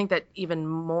I think that even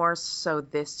more so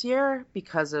this year,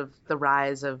 because of the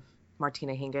rise of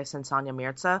Martina Hingis and Sonia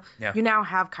Mirza, you now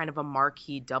have kind of a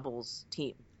marquee doubles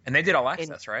team. And they did all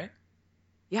access, right?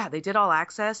 Yeah, they did all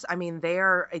access. I mean, they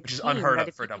are a Which is unheard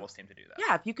of for a doubles team to do that.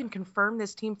 Yeah, if you can confirm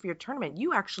this team for your tournament,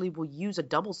 you actually will use a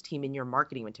doubles team in your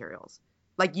marketing materials.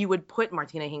 Like you would put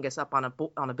Martina Hingis up on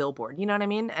a billboard. You know what I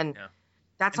mean? And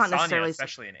that's not Sonia, necessarily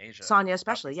especially in Asia. Sonia,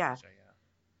 especially, yeah. Asia,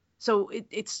 So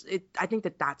I think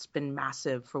that's been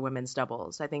massive for women's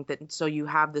doubles. I think that so you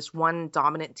have this one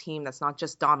dominant team that's not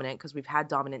just dominant, because we've had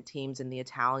dominant teams in the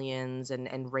Italians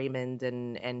and Raymond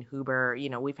and Huber.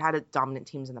 We've had dominant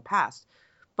teams in the past,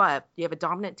 but you have a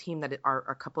dominant team that are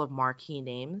a couple of marquee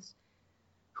names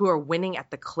who are winning at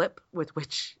the clip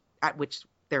at which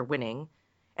they're winning.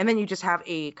 And then you just have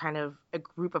a kind of a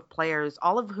group of players,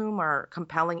 all of whom are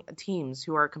compelling teams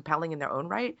who are compelling in their own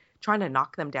right, trying to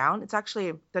knock them down. It's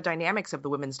actually the dynamics of the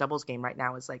women's doubles game right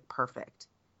now is like perfect.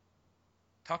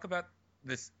 Talk about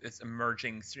this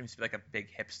emerging, seems to be like a big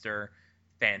hipster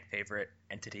fan favorite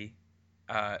entity,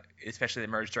 especially that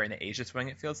emerged during the Asia swing,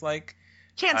 it feels like.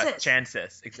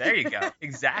 Chances. There you go.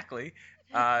 Exactly.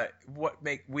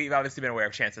 We've obviously been aware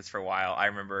of Chances for a while. I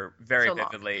remember very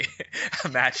vividly a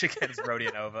match against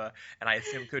Rodionova, and I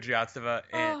assume Kudratsova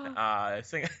in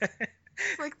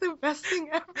it's like the best thing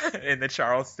ever. In the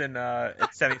Charleston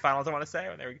semifinals, I want to say,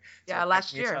 when they were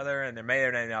last year each other, and there may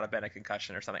or may not have been a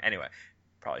concussion or something. Anyway,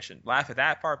 probably shouldn't laugh at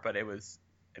that part, but it was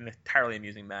an entirely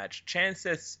amusing match.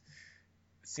 Chances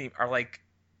are like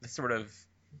the sort of,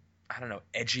 I don't know,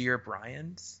 edgier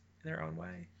Bryans in their own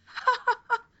way.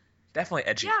 Definitely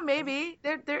edgy. Yeah, maybe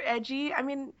they're edgy. I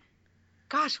mean,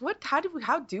 gosh,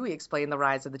 how do we explain the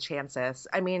rise of the Chances?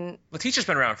 I mean, Letitia's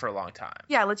been around for a long time.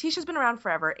 Yeah, Letitia's been around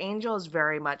forever. Angel is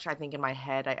very much, I think, in my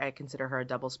head, I consider her a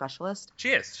double specialist.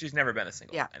 She is. She's never been a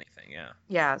single anything. Yeah.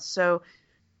 Yeah. So,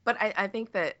 but I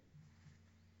think that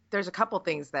there's a couple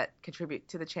things that contribute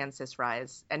to the Chances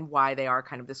rise and why they are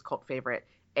kind of this cult favorite.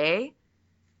 A,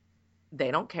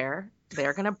 they don't care.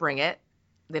 They're gonna bring it.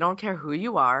 They don't care who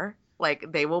you are.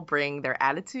 Like, they will bring their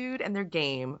attitude and their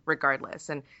game regardless.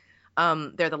 And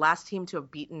they're the last team to have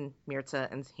beaten Mirza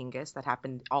and Hingis. That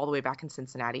happened all the way back in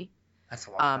Cincinnati. That's a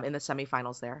long time. In the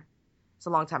semifinals there. It's a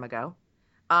long time ago.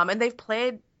 And they've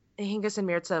played Hingis and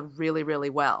Mirza really, really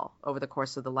well over the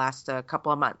course of the last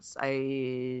couple of months.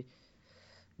 I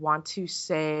want to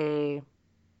say,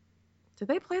 did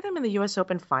they play them in the U.S.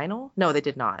 Open final? No, they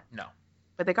did not. No.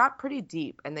 But they got pretty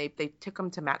deep, and they took them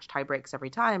to match tiebreaks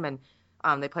every time, and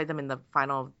they played them in the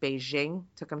final of Beijing,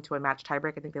 took them to a match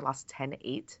tiebreak. I think they lost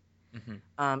 10-8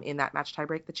 in that match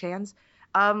tiebreak, the Chans.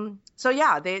 So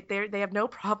yeah, they have no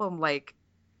problem like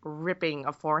ripping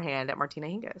a forehand at Martina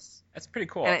Hingis. That's pretty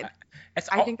cool. I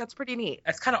think that's pretty neat.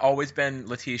 It's kind of always been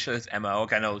Letitia's MO.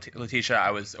 I know Letitia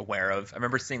I was aware of. I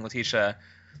remember seeing Letitia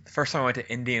the first time I went to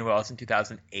Indian Wells in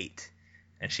 2008,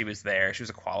 and she was there. She was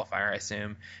a qualifier, I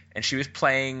assume, and she was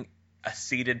playing a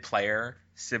seeded player,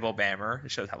 Sybil Bammer.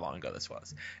 It shows how long ago this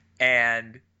was.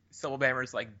 And Sybil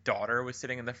Bammer's like daughter was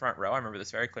sitting in the front row. I remember this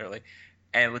very clearly.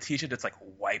 And Letitia just like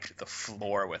wiped the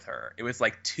floor with her. It was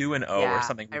like 2-0 or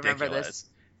something ridiculous. I remember this.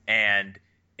 And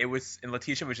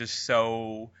Letitia was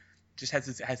just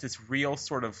has this real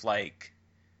sort of like,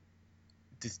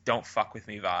 just don't fuck with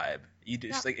me vibe. You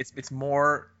just like it's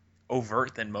more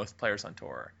overt than most players on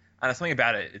tour. And something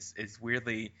about it is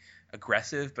weirdly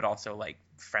aggressive, but also like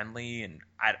friendly, and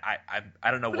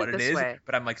I don't know what it is,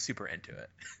 but I'm like super into it.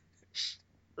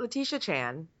 Letitia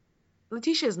Chan.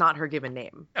 Letitia is not her given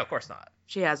name. No, of course not.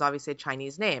 She has obviously a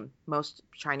Chinese name. Most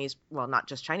Chinese, well, not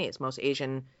just Chinese, most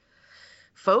Asian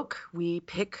folk, we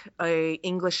pick a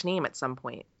English name at some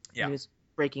point. Yeah.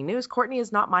 Breaking news, Courtney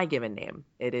is not my given name.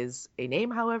 It is a name,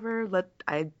 however,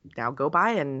 I now go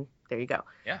by, and there you go.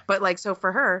 Yeah. But like, so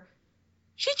for her,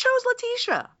 she chose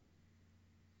Letitia.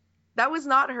 That was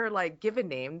not her like given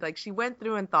name. Like, she went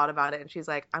through and thought about it, and she's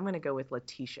like, I'm going to go with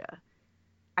Letitia.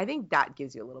 I think that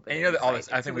gives you a little bit. And all this.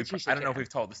 I think I don't know if we've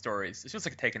told the stories. It's just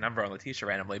like take a number on Letitia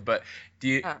randomly. But do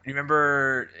you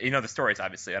remember? You know the stories,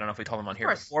 obviously. I don't know if we told them on here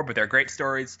before, but they're great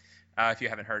stories. If you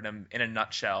haven't heard them, in a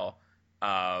nutshell,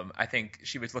 I think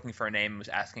she was looking for a name, was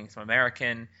asking some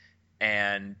American,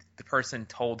 and the person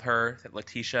told her that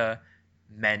Letitia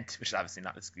meant, which is obviously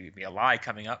not, this could be a lie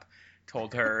coming up,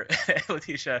 told her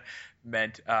Letitia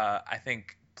meant, I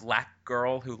think, black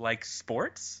girl who likes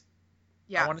sports.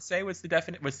 Yeah. I want to say was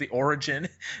the origin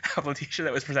of Letitia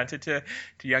that was presented to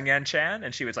Young Yan Chan,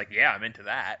 and she was like, yeah, I'm into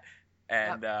that.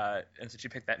 And and so she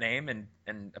picked that name,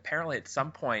 and apparently at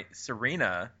some point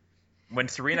when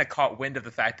Serena caught wind of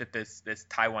the fact that this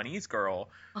Taiwanese girl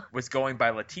was going by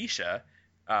Letitia,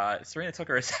 Serena took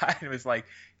her aside and was like,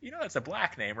 you know, that's a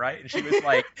black name, right? And she was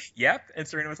like, yep. And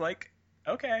Serena was like,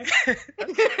 okay.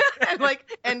 And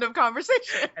like, end of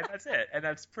conversation. And that's it. And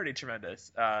that's pretty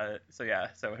tremendous.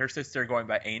 So her sister going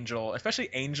by Angel, especially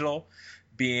Angel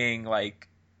being like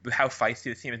how feisty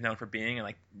this team is known for being, and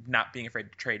like not being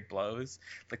afraid to trade blows.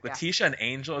 Like Letitia and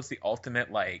Angel is the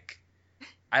ultimate, like,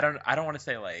 I don't want to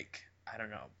say like, I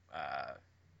don't know,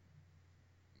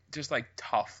 just like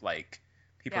tough, like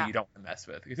people you don't want to mess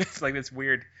with. It's like this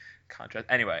weird contrast.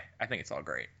 Anyway, I think it's all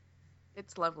great.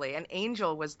 It's lovely. And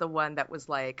Angel was the one that was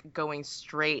like going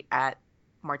straight at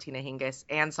Martina Hingis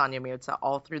and Sonia Mirza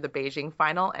all through the Beijing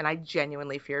final, and I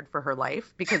genuinely feared for her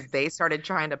life because they started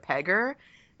trying to peg her,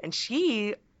 and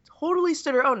she totally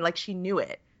stood her own. Like, she knew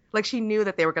it. Like, she knew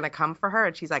that they were going to come for her,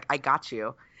 and she's like, I got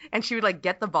you. And she would like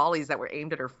get the volleys that were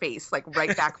aimed at her face like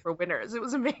right back for winners. It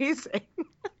was amazing.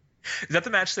 Is that the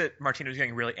match that Martina was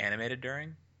getting really animated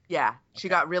during? Yeah, she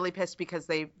got really pissed because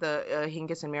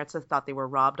Hingis and Mirza thought they were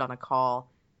robbed on a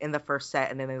call in the first set,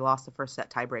 and then they lost the first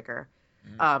set tiebreaker.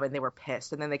 And they were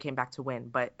pissed, and then they came back to win.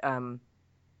 But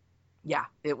yeah,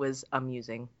 it was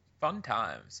amusing. Fun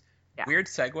times. Yeah. Weird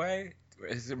segue.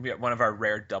 This is one of our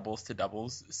rare doubles to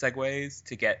doubles segues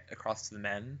to get across to the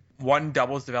men. One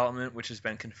doubles development, which has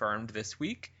been confirmed this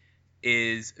week,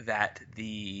 is that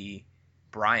the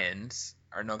Bryans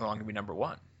are no longer going to be number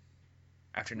one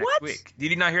after next week. Did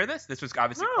you not hear this? This was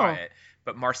obviously quiet.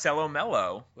 But Marcelo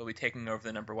Melo will be taking over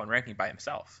the number one ranking by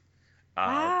himself.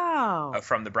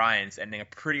 From the Bryans, ending a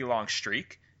pretty long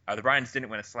streak. The Bryans didn't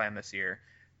win a slam this year.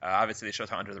 Obviously, this shows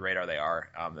how under the radar they are.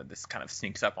 This kind of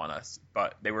sneaks up on us.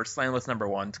 But they were slamless number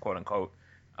ones, quote unquote,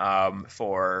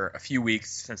 for a few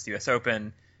weeks since the U.S.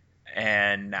 Open,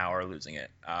 and now are losing it.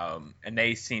 And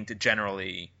they seem to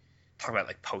generally talk about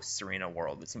like post Serena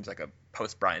world. It seems like a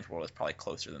post Bryans world is probably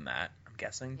closer than that. I'm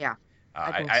guessing. Yeah.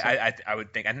 I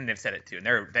would think. I think they've said it too, and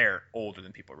they're older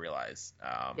than people realize.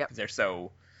 Because they're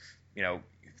so,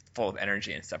 full of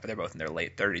energy and stuff, but they're both in their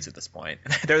late 30s at this point.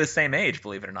 They're the same age,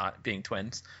 believe it or not, being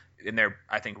twins. And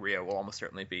I think Rio will almost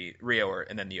certainly be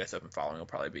and then the U.S. Open following will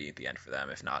probably be the end for them,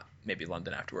 if not maybe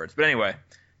London afterwards. But anyway,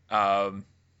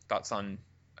 thoughts on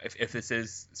if this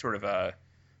is sort of a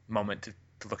moment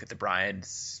to look at the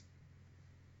Bryans'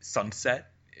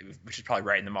 sunset, which is probably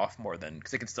writing them off more than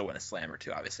because they can still win a slam or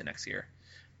two, obviously, next year.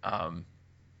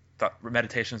 Thought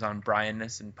meditations on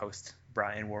Bryanness and post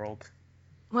Bryan world.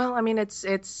 Well, I mean,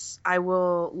 I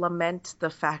will lament the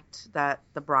fact that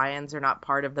the Bryans are not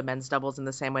part of the men's doubles in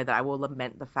the same way that I will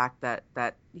lament the fact that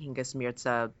Hingis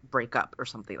Mirza break up or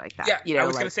something like that. Yeah, I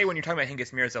was going to say, when you're talking about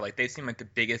Hingis Mirza, like, they seem like the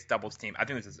biggest doubles team. I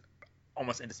think this is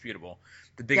almost indisputable.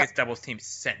 The biggest doubles team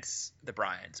since the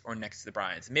Bryans, or next to the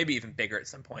Bryans, maybe even bigger at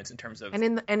some points in terms of.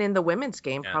 And in the women's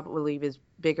game, probably is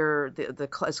bigger. The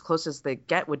as close as they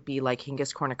get would be like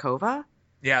Hingis Kornikova.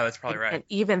 Yeah, that's probably right. And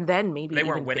even then, maybe they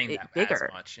weren't winning that bigger.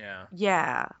 As much. Yeah.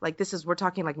 Yeah, like we're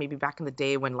talking like maybe back in the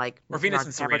day when like or Venus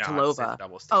and Serena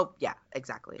Navratilova. Oh yeah,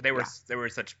 exactly. But they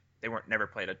weren't never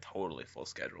played a totally full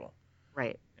schedule.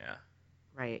 Right. Yeah.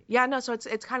 Right. Yeah. No. So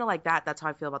it's kind of like that. That's how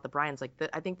I feel about the Bryans. Like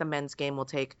I think the men's game will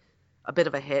take a bit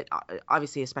of a hit,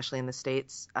 obviously, especially in the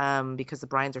States, because the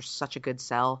Bryans are such a good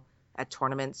sell at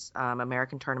tournaments,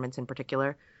 American tournaments in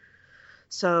particular.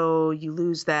 So you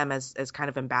lose them as kind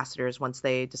of ambassadors once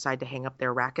they decide to hang up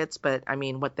their rackets. But I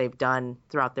mean, what they've done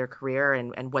throughout their career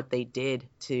and what they did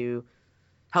to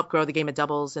help grow the game of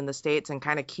doubles in the States and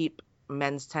kind of keep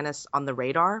men's tennis on the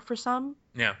radar for some.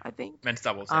 Yeah, I think men's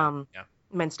doubles.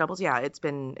 Men's doubles. Yeah, it's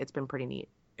been pretty neat.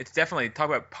 It's definitely, talk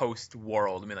about post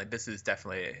world. I mean, like, this is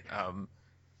definitely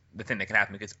the thing that can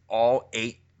happen, because all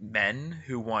 8 men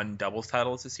who won doubles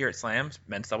titles this year at Slams,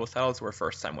 men's doubles titles, were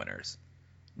first time winners.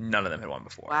 None of them had won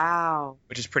before. Wow.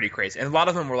 Which is pretty crazy. And a lot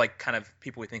of them were like kind of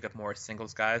people we think of more as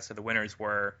singles guys. So the winners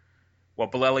were,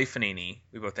 Bolelli, Fanini,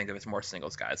 we both think of as more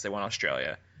singles guys. They won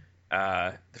Australia.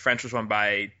 The French was won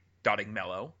by Dodig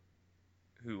Mello,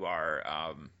 who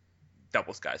are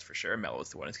doubles guys for sure. Mello is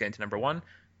the one who's getting to number one.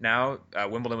 Now,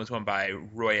 Wimbledon was won by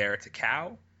Royer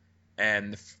Takao,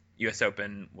 and the U.S.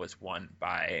 Open was won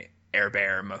by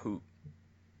Herbert Mahut.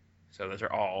 So those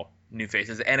are all new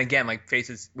faces. And again, like,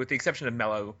 faces, with the exception of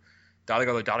Mello,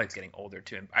 Dodig's getting older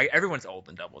too. Everyone's old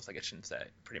in doubles, like I shouldn't say,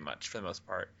 pretty much, for the most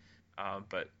part.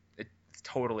 But it's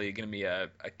totally going to be a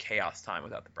chaos time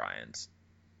without the Bryans.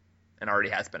 And already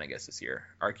has been, I guess, this year,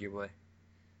 arguably.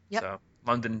 Yep. So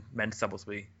London men's doubles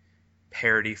will be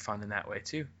parity fun in that way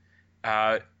too.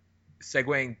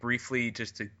 Segueing briefly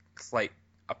just to slight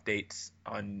updates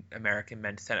on American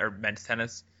men's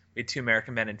tennis. We had 2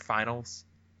 American men in finals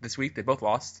this week. They both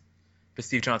lost. But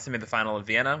Steve Johnson made the final of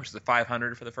Vienna, which is a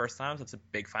 500 for the first time. So it's a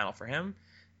big final for him.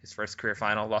 His first career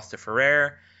final, lost to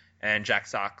Ferrer. And Jack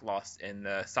Sock lost in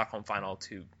the Stockholm final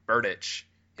to Berdych.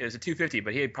 It was a 250,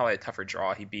 but he had probably a tougher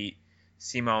draw. He beat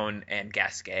Simone and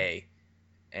Gasquet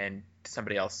and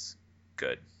somebody else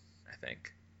good, I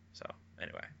think. So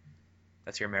anyway,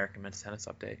 that's your American men's tennis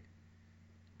update.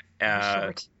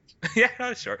 Short. Yeah,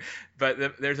 not short.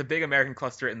 But there's a big American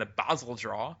cluster in the Basel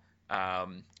draw.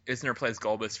 Isner plays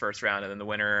Gulbis first round, and then the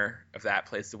winner of that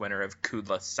plays the winner of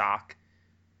Kudla Sock.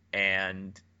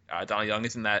 and Donald Young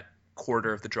is in that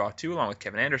quarter of the draw too, along with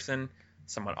Kevin Anderson,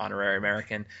 somewhat honorary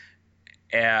American.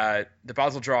 The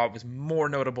Basel draw was more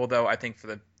notable, though, I think, for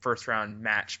the first round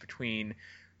match between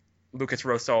Lucas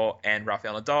Rosol and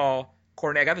Rafael Nadal.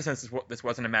 Courtney, I got the sense this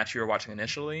wasn't a match you were watching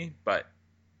initially, but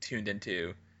tuned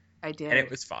into. I did. And it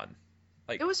was fun.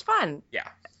 It was fun. Yeah.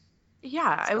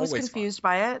 Yeah, I was confused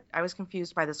by it. I was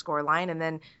confused by the score line. And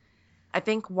then I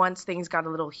think once things got a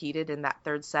little heated in that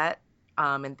third set,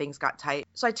 and things got tight.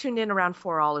 So I tuned in around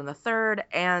 4-all in the third.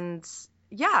 And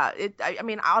yeah, I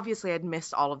mean, obviously I'd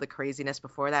missed all of the craziness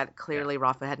before that. Clearly,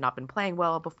 Rafa had not been playing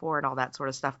well before and all that sort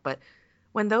of stuff. But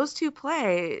when those two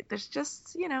play, there's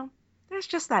just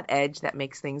that edge that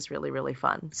makes things really, really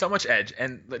fun. So much edge.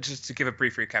 And just to give a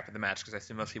brief recap of the match, because I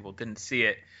assume most people didn't see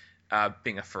it,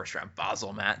 being a first-round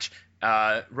Basel match,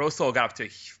 Rosol got up to a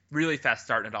really fast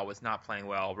start. Nadal was not playing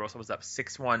well. Rosol was up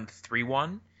 6-1,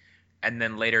 3-1, and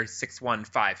then later 6-1,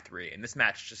 5-3. And this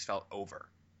match just felt over.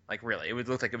 Like, really, it would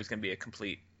look like it was going to be a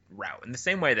complete rout. In the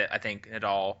same way that I think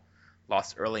Nadal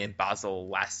lost early in Basel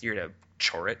last year to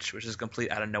Coric, which is a complete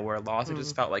out-of-nowhere loss. It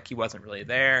just felt like he wasn't really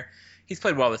there. He's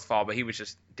played well this fall, but he was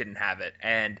just didn't have it.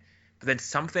 But then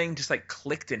something just, like,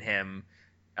 clicked in him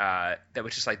that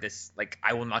was just like this, like,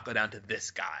 I will not go down to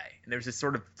this guy. And there was this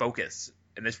sort of focus,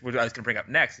 and this is what I was going to bring up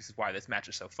next. This is why this match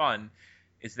is so fun,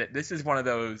 is that this is one of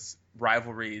those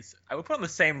rivalries I would put on the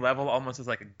same level almost as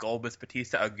like a Gulbis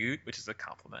Batista Agut, which is a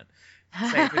compliment.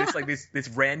 It's like this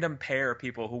random pair of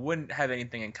people who wouldn't have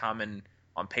anything in common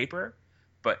on paper,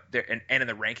 but they're and in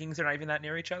the rankings they're not even that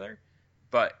near each other.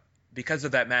 But because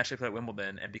of that match they played at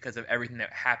Wimbledon, and because of everything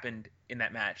that happened in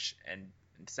that match and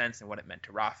since and what it meant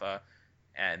to Rafa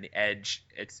and the edge,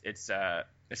 it's just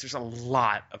a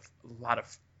lot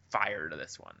of fire to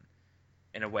this one.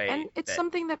 In a way, and it's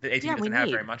something that the ATP doesn't have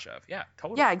very much of. Yeah,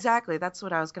 totally. Yeah, exactly. That's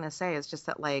what I was gonna say. Is just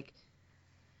that, like,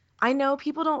 I know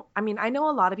people don't. I mean, I know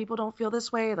a lot of people don't feel this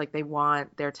way. Like, they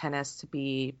want their tennis to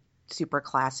be super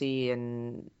classy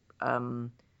and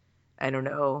I don't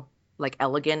know, like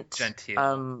elegant,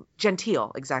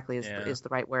 genteel. Exactly is the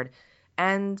right word.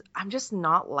 And I'm just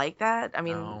not like that. I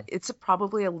mean, It's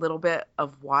probably a little bit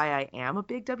of why I am a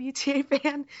big WTA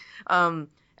fan.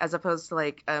 As opposed to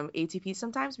like ATP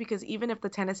sometimes, because even if the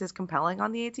tennis is compelling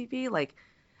on the ATP, like,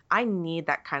 I need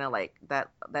that kind of like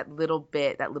that little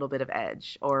bit of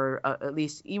edge, or at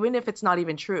least, even if it's not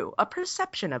even true, a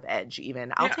perception of edge.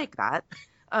 Even I'll take that.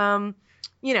 And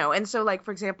so, like,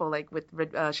 for example, like with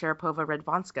Sharapova,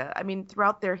 Radwanska, I mean,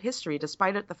 throughout their history,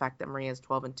 despite the fact that Maria is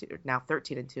 12-2, now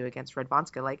 13-2 against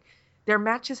Radwanska, like, their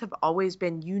matches have always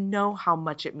been, how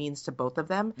much it means to both of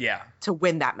them to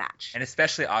win that match. And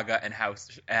especially Aga, and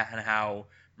how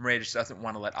Maria just doesn't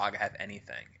want to let Aga have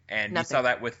anything. And you saw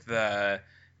that with the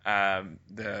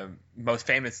most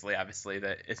famously, obviously,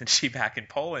 the isn't she back in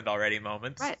Poland already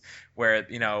moments, right, where,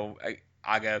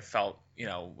 Aga felt,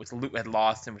 had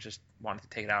lost and was just wanted to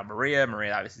take it out on Maria.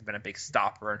 Maria obviously has been a big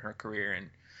stopper in her career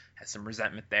and has some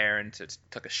resentment there, and so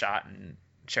took a shot, and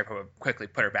Sharapova quickly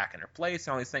put her back in her place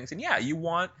and all these things. And you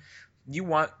want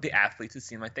the athletes to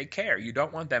seem like they care. You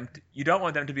don't want them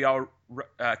to be all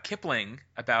Kipling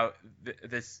about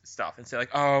this stuff and say like,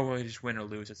 oh, well, you just win or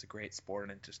lose, it's a great sport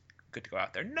and it's just good to go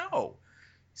out there. No,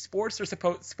 sports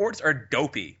are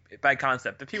dopey by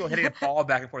concept. The people hitting a ball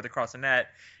back and forth across the net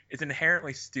is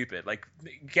inherently stupid. Like,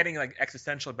 getting like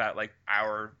existential about like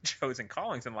our chosen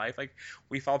callings in life. Like,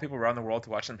 we follow people around the world to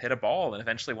watch them hit a ball, and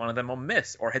eventually one of them will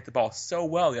miss or hit the ball so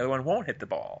well the other one won't hit the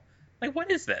ball. Like,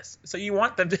 what is this? So you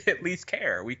want them to at least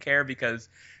care. We care because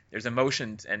there's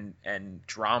emotions and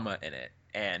drama in it,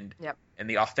 and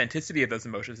the authenticity of those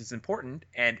emotions is important.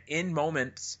 And in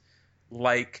moments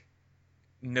like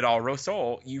Nadal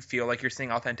Rosol, you feel like you're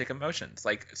seeing authentic emotions.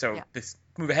 Like, so this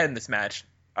move ahead in this match,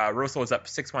 Rosol was up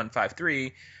 6-1,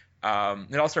 5-3.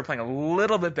 Nadal started playing a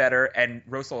little bit better, and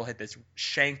Rosol hit this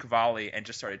shank volley and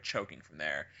just started choking from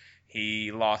there.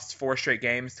 He lost 4 straight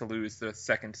games to lose the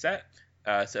second set,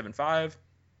 7-5.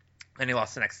 Then he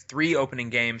lost the next 3 opening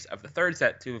games of the third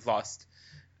set to have lost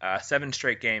 7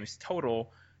 straight games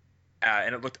total.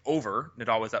 And it looked over.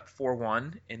 Nadal was up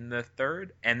 4-1 in the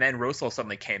third, and then Rosol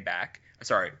suddenly came back.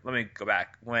 Sorry, let me go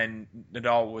back. When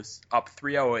Nadal was up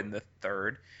 3-0 in the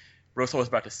third, Rosol was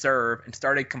about to serve and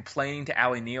started complaining to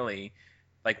Ali Neely,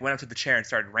 like went up to the chair and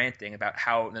started ranting about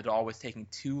how Nadal was taking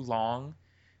too long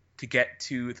to get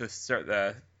to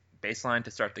the baseline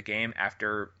to start the game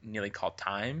after Neely called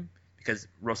time, because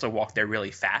Rosol walked there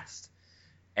really fast,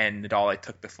 and Nadal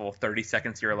took the full 30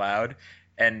 seconds you're allowed.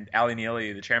 And Ali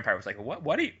Neely, the chair umpire, was like, "What?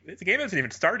 The game hasn't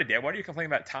even started yet. Why are you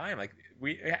complaining about time? Like,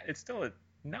 it's still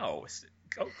no.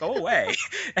 go away.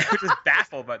 And we're just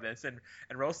baffled by this. And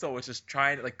Russell was just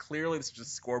trying to, like, clearly this was a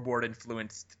scoreboard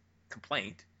influenced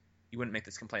complaint. You wouldn't make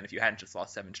this complaint if you hadn't just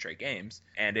lost 7 straight games.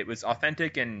 And it was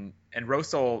authentic, and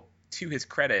Russell, to his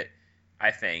credit,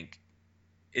 I think,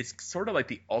 is sort of like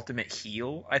the ultimate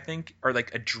heel, I think, or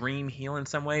like a dream heel in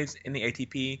some ways in the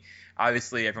ATP.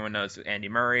 Obviously, everyone knows Andy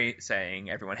Murray saying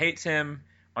everyone hates him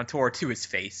on tour to his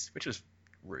face, which is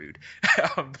rude.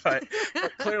 but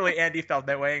clearly Andy felt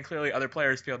that way, and clearly other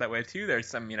players feel that way too. There's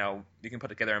some, you can put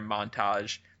together a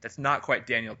montage that's not quite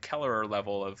Daniel Kelleher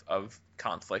level of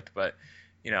conflict, but,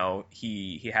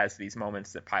 he has these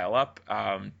moments that pile up.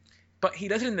 But he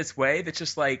does it in this way that's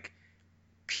just like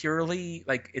purely,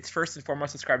 like, it's first and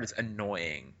foremost described as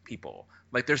annoying people.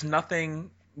 Like, there's nothing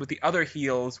with the other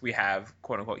heels we have,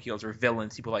 quote unquote heels or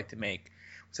villains people like to make.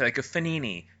 So like a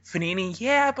Fanini,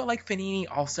 yeah, but like Fanini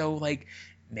also like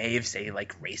may have say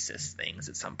like racist things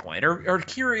at some point, or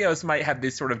Kyrgios might have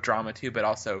this sort of drama too, but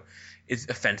also is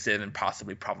offensive and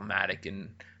possibly problematic and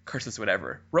curses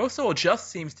whatever. Russell just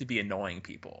seems to be annoying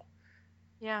people.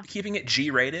 Yeah, keeping it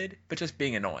G-rated, but just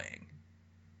being annoying,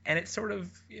 and it's sort of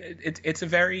it's a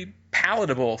very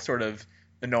palatable sort of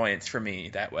annoyance for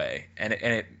me that way, and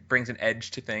it brings an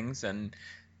edge to things. And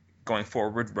going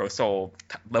forward, Russell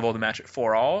leveled the match at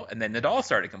 4-all, and then Nadal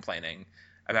started complaining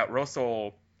about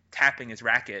Russell tapping his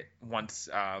racket once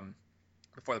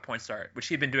before the point start, which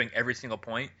he'd been doing every single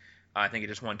point. I think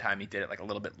just one time he did it like a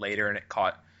little bit later, and it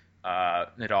caught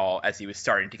Nadal as he was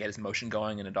starting to get his motion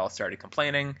going, and Nadal started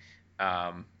complaining.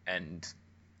 And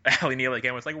Ali Neal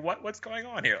again was like, what's going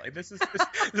on here? Like, this has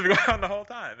been going on the whole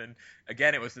time. And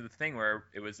again, it was the thing where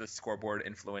it was a scoreboard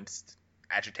influenced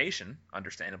agitation,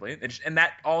 understandably, and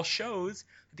that all shows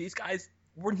these guys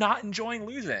were not enjoying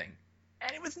losing.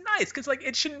 And it was nice because, like,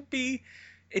 it shouldn't be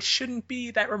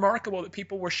that remarkable that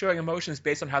people were showing emotions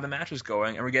based on how the match was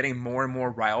going, and we're getting more and more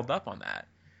riled up on that.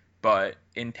 But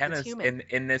in tennis,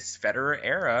 in this Federer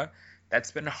era,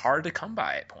 that's been hard to come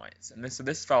by at points, and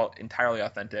this felt entirely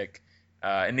authentic.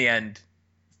 In the end,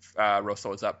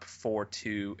 Russell was up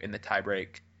 4-2 in the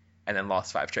tiebreak, and then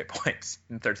lost 5 straight points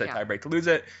in the third set tiebreak to lose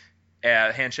it.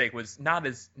 Handshake was not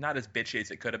as bitchy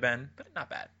as it could have been, but not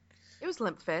bad. It was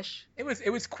limp fish. It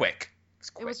was quick.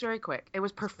 It was very quick. It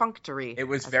was perfunctory. It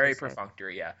was very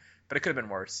perfunctory, yeah. But it could have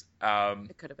been worse.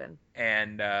 It could have been.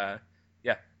 And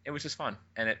yeah, it was just fun,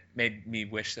 and it made me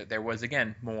wish that there was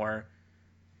again more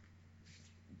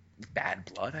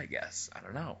bad blood, I guess. I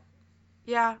don't know.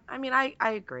 Yeah, I mean, I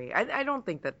agree. I don't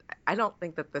think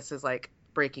that this is like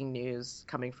breaking news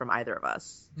coming from either of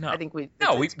us. No, I think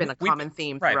it's been a common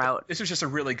theme throughout. This was just a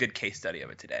really good case study of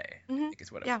it today. I think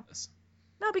is what it was.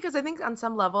 No, because I think on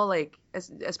some level, like,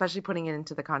 especially putting it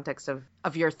into the context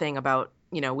of your thing about,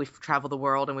 we've traveled the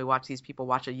world and we watch these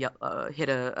people hit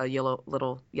a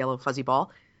little yellow fuzzy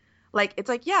ball. Like, it's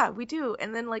like, yeah, we do.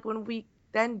 And then, like, when we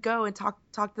then go and talk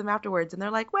to them afterwards, and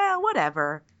they're like, well,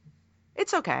 whatever,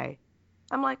 it's okay.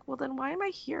 I'm like, well, then why am I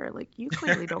here? Like, you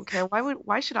clearly don't care.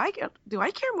 Why should I care? Do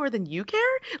I care more than you care?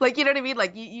 Like, you know what I mean?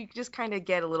 Like, you just kind of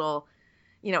get a little,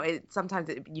 sometimes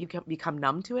you can become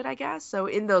numb to it, I guess. So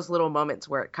in those little moments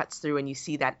where it cuts through and you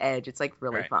see that edge, it's like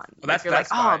really fun. Well, that's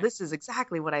why, oh, this is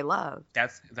exactly what I love.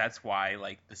 That's why,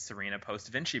 like, the Serena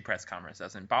post-Vinci press conference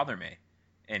doesn't bother me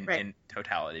in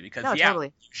totality, because totally.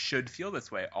 You should feel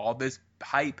this way. All this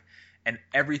hype and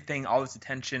everything, all this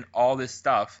attention, all this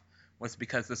stuff was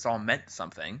because this all meant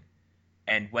something.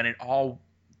 And when it all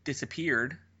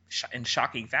disappeared in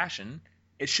shocking fashion,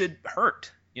 it should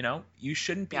hurt. You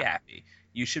shouldn't be happy.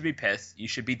 You should be pissed. You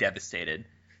should be devastated.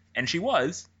 And she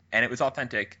was, and it was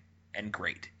authentic and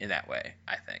great in that way,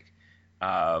 I think.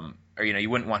 Or, you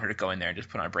wouldn't want her to go in there and just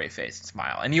put on a brave face and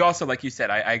smile. And you also, like you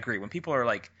said, I agree. When people are,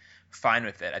 like, fine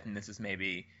with it, I think this is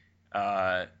maybe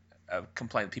a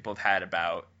complaint that people have had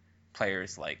about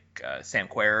players like Sam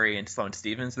Querrey and Sloane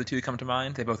Stephens, the two that come to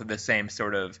mind. They both have the same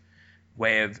sort of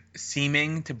way of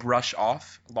seeming to brush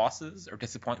off losses or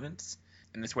disappointments.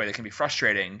 In this way that can be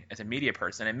frustrating as a media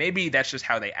person, and maybe that's just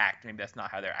how they act. Maybe that's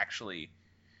not how they're actually.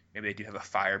 Maybe they do have a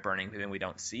fire burning within we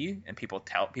don't see, and people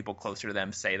closer to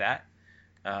them say that.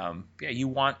 You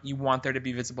want there to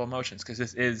be visible emotions, because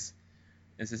this is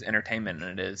entertainment,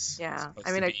 and it is supposed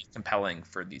to be compelling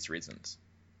for these reasons.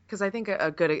 Because I think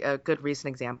a good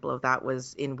recent example of that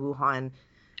was in Wuhan,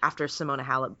 after Simona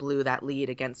Halep blew that lead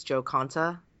against Jo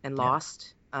Konta and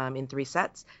lost in 3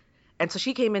 sets. And so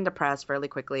she came into press fairly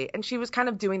quickly, and she was kind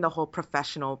of doing the whole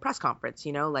professional press conference,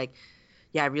 like,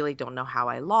 yeah, I really don't know how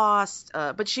I lost,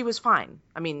 but she was fine.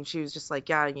 I mean, she was just like,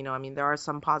 yeah, there are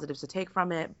some positives to take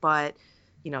from it, but,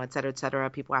 et cetera,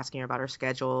 people asking her about her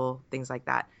schedule, things like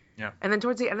that. Yeah. And then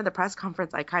towards the end of the press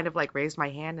conference, I kind of like raised my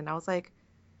hand and I was like,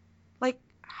 like,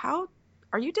 how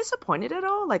are you disappointed at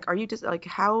all? Like, are you just like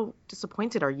how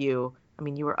disappointed are you? I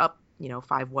mean, you were up,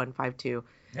 5-1, 5-2.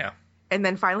 Yeah. And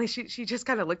then finally she just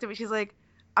kind of looked at me. She's like,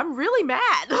 I'm really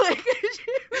mad. Like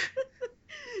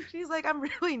she's like, I'm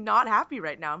really not happy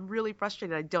right now. I'm really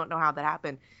frustrated. I don't know how that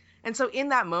happened. And so in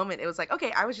that moment, it was like,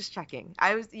 okay, I was just checking.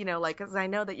 I was, like, because I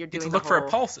know that you're doing to look for a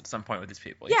pulse at some point with these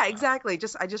people. Yeah, exactly.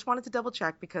 I just wanted to double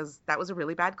check because that was a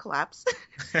really bad collapse,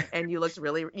 and you looked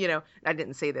really, I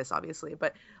didn't say this obviously,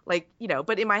 but like,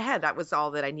 but in my head, that was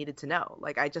all that I needed to know.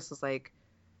 Like, I just was like,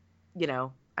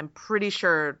 I'm pretty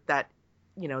sure that,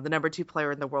 the number 2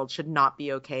 player in the world should not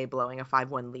be okay blowing a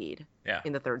 5-1 lead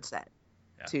in the third set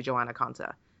to Johanna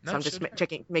Konta. So I'm just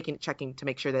checking to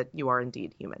make sure that you are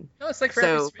indeed human. No, it's like for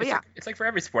it's like for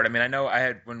every sport. I mean, I know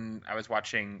when I was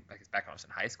watching, like back when I was in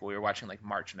high school, we were watching like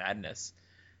March Madness,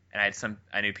 and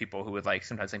I knew people who would like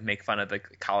sometimes like make fun of the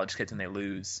college kids when they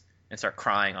lose and start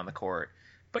crying on the court.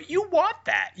 But you want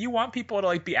that. You want people to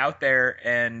like be out there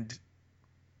and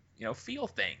feel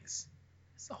things.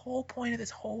 It's the whole point of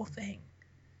this whole thing.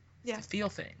 To feel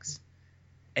things.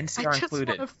 NCR included.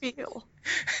 I just want to feel.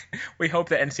 We hope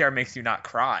that NCR makes you not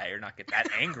cry or not get that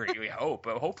angry. We hope,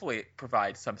 but hopefully it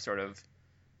provides some sort of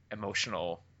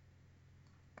emotional,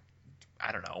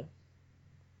 I don't know,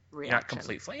 reaction. Not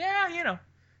completely. Yeah,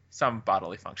 some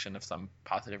bodily function of some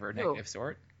positive or negative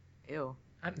sort. Ew.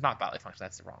 Not bodily function.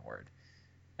 That's the wrong word.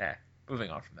 Yeah. Moving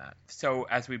on from that. So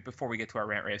before we get to our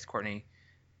rant raves, Courtney,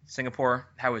 Singapore,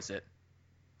 how is it?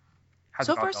 How's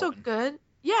so it all far, going? so good.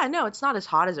 Yeah, no, it's not as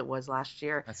hot as it was last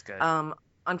year. That's good.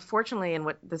 Unfortunately, and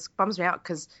what this bums me out,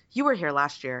 because you were here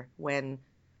last year when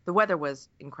the weather was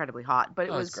incredibly hot, but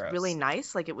it was really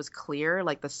nice. Like, it was clear,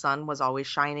 like the sun was always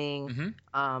shining,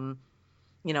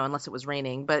 unless it was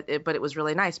raining, but it was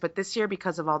really nice. But this year,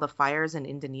 because of all the fires in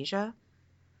Indonesia,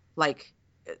 like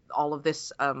all of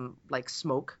this like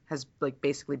smoke has like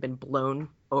basically been blown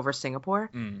over Singapore.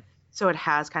 So it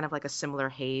has kind of like a similar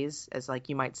haze as like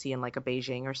you might see in like a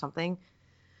Beijing or something.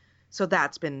 So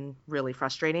that's been really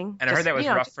frustrating. And I heard that was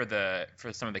rough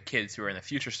for some of the kids who were in the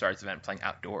Future Stars event playing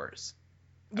outdoors.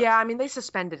 Yeah, I mean, they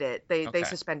suspended it. They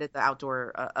suspended the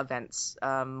outdoor events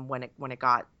when it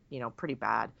got pretty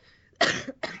bad.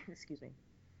 Excuse me.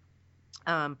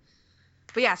 But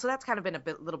yeah, so that's kind of been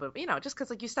little bit, just because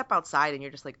like you step outside and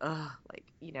you're just like, ugh, like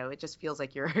it just feels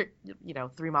like you're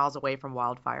 3 miles away from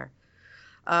wildfire.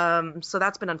 So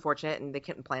that's been unfortunate, and they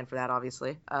couldn't plan for that,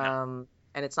 obviously.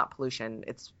 And it's not pollution;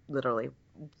 it's literally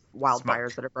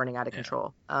wildfires that are burning out of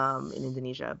control in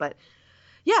Indonesia. But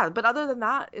yeah, other than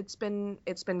that, it's been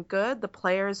good. The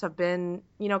players have been,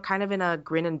 kind of in a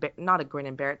not a grin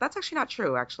and bear it. That's actually not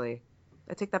true. Actually,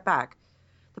 I take that back.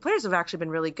 The players have actually been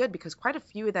really good because quite a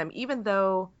few of them, even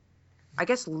though I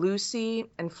guess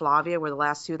Lucy and Flavia were the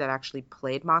last 2 that actually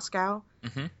played Moscow.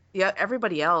 Yeah,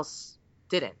 everybody else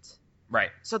didn't. Right.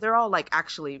 So they're all like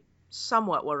actually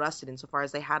somewhat well rested insofar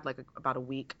as they had like about a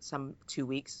week, some 2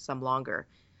 weeks, some longer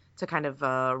to kind of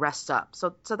rest up.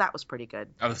 So that was pretty good.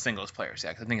 Oh, the singles players,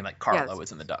 yeah. Because I'm thinking like Carla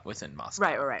was in Moscow.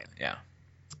 Right.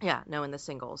 Yeah, no, in the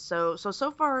singles. So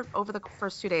far over the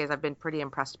first 2 days, I've been pretty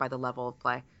impressed by the level of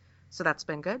play. So that's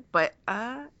been good. But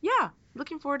yeah,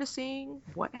 looking forward to seeing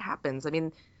what happens. I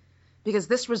mean, because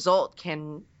this result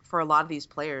can, for a lot of these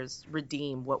players,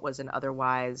 redeem what was an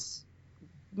otherwise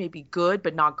maybe good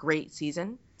but not great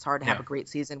season. It's hard to have a great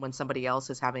season when somebody else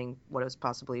is having what is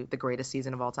possibly the greatest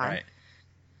season of all time. Right.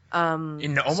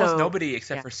 Almost nobody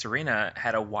except for Serena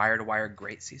had a wire-to-wire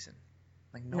great season.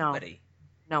 Like nobody.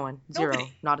 No one. Zero.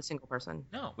 Nobody. Not a single person.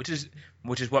 No, which is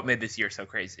what made this year so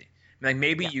crazy. I mean, like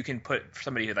maybe you can put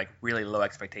somebody who had like really low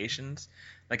expectations.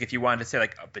 Like if you wanted to say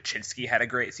like Baczynski had a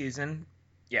great season,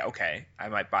 yeah, okay, I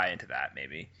might buy into that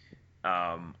maybe.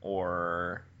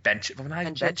 Or Bencic, but not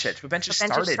even Bencic. But Bencic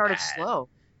started bad. Slow.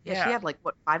 Yeah, she had like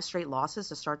 5 straight losses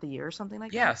to start the year or something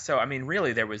like that. Yeah, so I mean,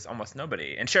 really, there was almost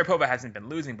nobody. And Sharapova hasn't been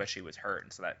losing, but she was hurt,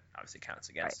 and so that obviously counts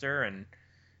against her. And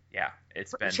yeah,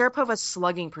 it's been Sharapova's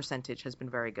slugging percentage has been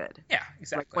very good. Yeah,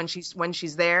 exactly. Like when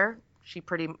she's there, she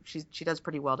does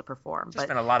pretty well to perform. There's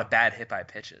been a lot of bad hit by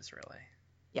pitches, really.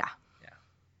 Yeah.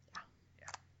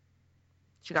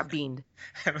 She got beaned.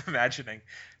 I'm imagining,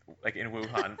 like in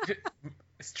Wuhan,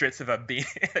 Strycova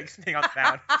like sitting on the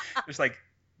mound, just like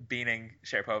beaning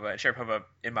Sharapova. And Sharapova,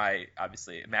 in my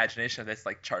obviously imagination, that's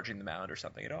like charging the mound or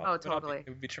something at all. Oh, totally. It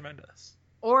would be tremendous.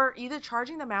 Or either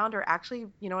charging the mound, or actually,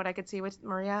 you know what I could see with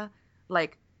Maria,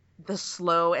 like the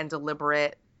slow and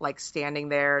deliberate, like standing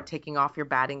there, taking off your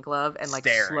batting glove and like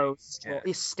Staring.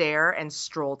 stare and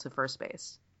stroll to first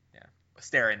base. Yeah,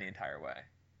 staring the entire way.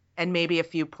 And maybe a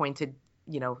few pointed,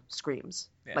 screams,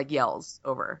 like yells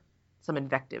over some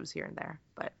invectives here and there.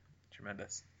 But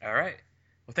Tremendous. All right.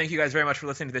 Well, thank you guys very much for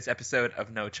listening to this episode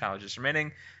of No Challenges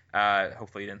Remaining.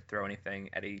 Hopefully you didn't throw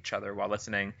anything at each other while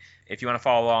listening. If you want to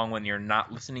follow along when you're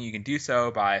not listening, you can do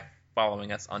so by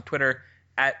following us on Twitter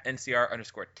at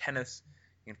 @NCR_tennis.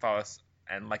 You can follow us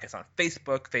and like us on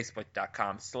Facebook,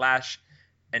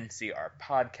 facebook.com/NCR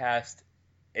podcast.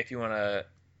 If you want to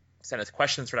send us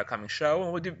questions for an upcoming show,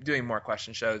 and we'll be doing more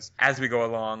question shows as we go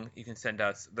along, you can send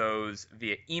us those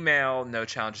via email,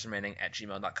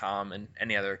 nochallengesremaining@gmail.com, and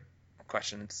any other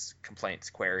questions, complaints,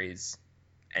 queries,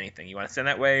 anything you want to send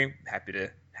that way, happy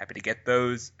to get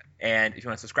those. And if you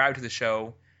want to subscribe to the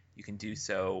show, you can do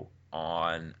so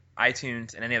on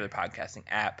iTunes and any other podcasting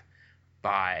app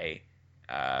by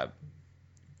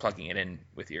plugging it in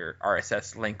with your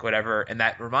RSS link, whatever. And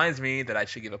that reminds me that I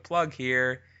should give a plug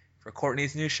here for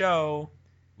Courtney's new show,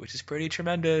 which is pretty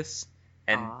tremendous,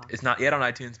 and it's not yet on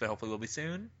iTunes, but hopefully will be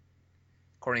soon.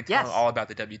 Courtney, tell them all about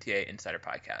the WTA Insider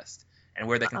Podcast and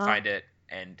where they can find it,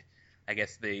 and I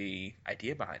guess the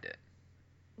idea behind it.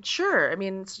 Sure. I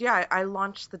mean, I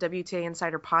launched the WTA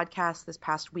Insider Podcast this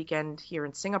past weekend here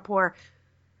in Singapore.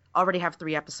 Already have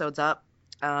 3 episodes up,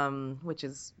 which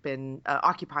has been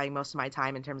occupying most of my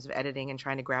time in terms of editing and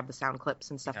trying to grab the sound clips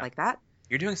and stuff like that.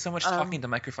 You're doing so much talking to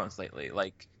microphones lately.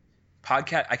 Like,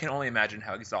 podcast, I can only imagine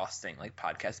how exhausting like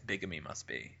podcast bigamy must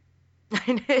be.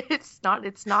 It's not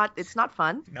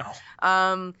fun. No.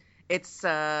 It's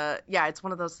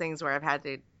one of those things where I've had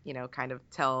to, kind of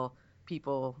tell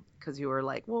people, because you were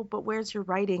like, well, but where's your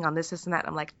writing on this and that?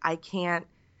 I'm like, I can't,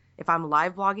 if I'm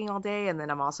live blogging all day and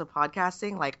then I'm also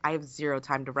podcasting, like I have 0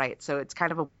 time to write. So it's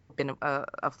kind of been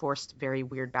a forced, very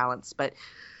weird balance. But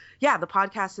yeah, the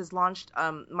podcast is launched.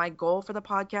 My goal for the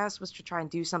podcast was to try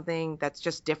and do something that's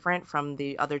just different from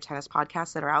the other tennis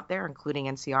podcasts that are out there, including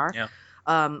NCR. Yeah.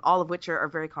 All of which are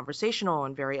very conversational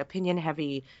and very opinion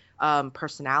heavy,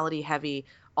 personality heavy,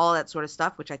 all that sort of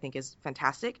stuff, which I think is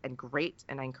fantastic and great.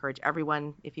 And I encourage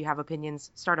everyone, if you have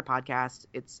opinions, start a podcast.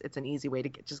 It's an easy way to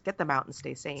get them out and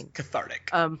stay sane. It's cathartic.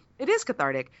 It is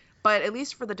cathartic. But at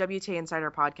least for the WTA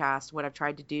Insider Podcast, what I've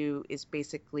tried to do is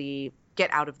basically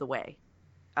get out of the way.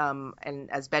 And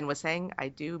as Ben was saying, I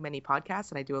do many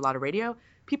podcasts and I do a lot of radio.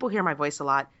 People hear my voice a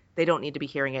lot. They don't need to be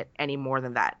hearing it any more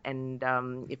than that. And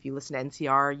if you listen to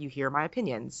NCR, you hear my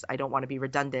opinions. I don't want to be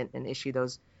redundant and issue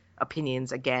those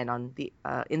opinions again on the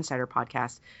Insider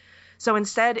Podcast. So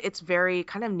instead, it's very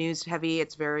kind of news heavy.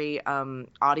 It's very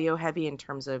audio heavy in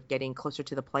terms of getting closer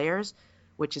to the players,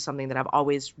 which is something that I've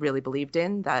always really believed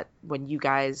in, that when you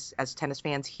guys as tennis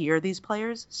fans hear these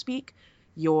players speak,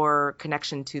 your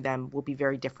connection to them will be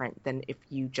very different than if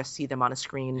you just see them on a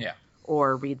screen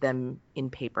or read them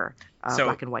in paper,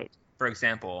 black and white. For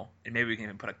example, and maybe we can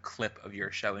even put a clip of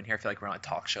your show in here. I feel like we're on a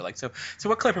talk show. Like, so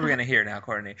what clip are we going to hear now,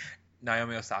 Courtney?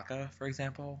 Naomi Osaka, for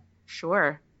example?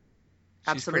 Sure.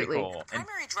 She's Absolutely. Pretty cool. The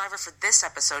primary driver for this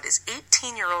episode is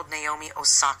 18-year-old Naomi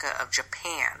Osaka of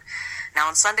Japan. Now,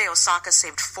 on Sunday, Osaka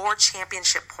saved 4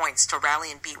 championship points to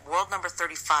rally and beat world number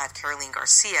 35, Caroline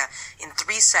Garcia, in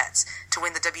 3 sets to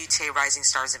win the WTA Rising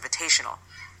Stars Invitational.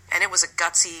 And it was a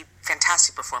gutsy,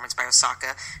 fantastic performance by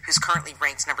Osaka, who's currently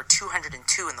ranked number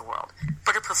 202 in the world.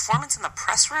 But her performance in the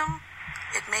press room,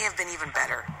 it may have been even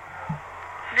better.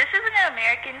 This is an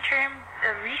American term,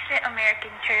 a recent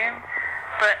American term,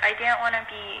 but I didn't want to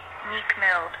be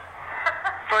meek-milled.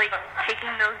 Like,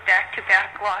 taking those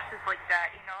back-to-back losses like that,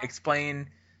 Explain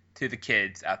to the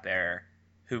kids out there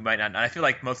who might not, and I feel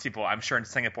like most people, I'm sure in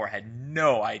Singapore, had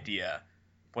no idea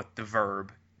what the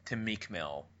verb to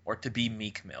meek-mill or to be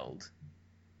meek-milled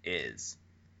is.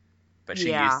 But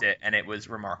she used it, and it was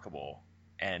remarkable.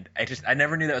 And I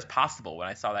never knew that was possible when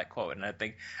I saw that quote. And I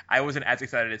think I wasn't as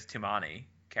excited as Tumani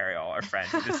Carriol, our friend,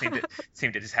 who just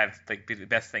seemed to just have like be the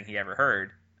best thing he ever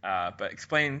heard. But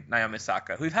explain Naomi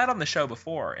Osaka, who we've had on the show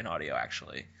before in audio,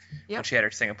 actually. Yep. When she had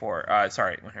her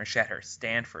she had her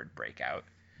Stanford breakout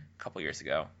a couple years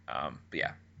ago. But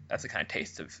yeah, that's the kind of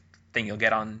taste of thing you'll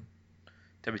get on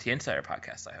WTA Insider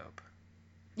Podcast, I hope.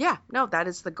 Yeah, no, that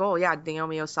is the goal. Yeah,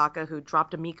 Naomi Osaka, who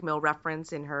dropped a Meek Mill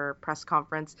reference in her press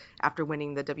conference after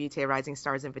winning the WTA Rising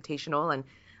Stars Invitational.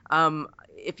 And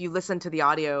if you listen to the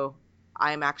audio,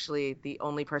 I'm actually the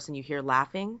only person you hear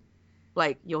laughing.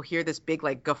 Like, you'll hear this big,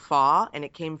 like, guffaw, and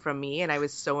it came from me, and I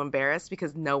was so embarrassed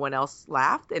because no one else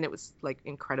laughed, and it was, like,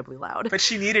 incredibly loud. But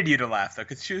she needed you to laugh, though,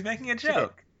 because she was making a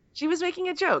joke. She was making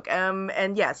a joke.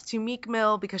 And yes, to Meek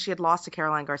Mill, because she had lost to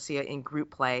Caroline Garcia in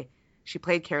group play. She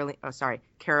played Caroline.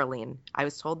 I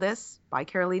was told this by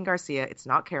Caroline Garcia. It's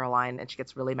not Caroline, and she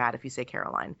gets really mad if you say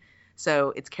Caroline.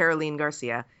 So it's Caroline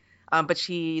Garcia. But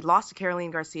she lost to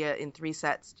Caroline Garcia in 3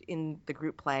 sets in the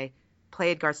group play,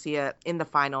 played Garcia in the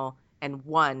final, and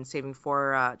won, saving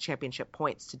 4 championship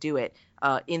points to do it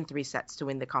in 3 sets to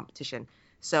win the competition.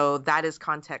 So that is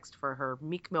context for her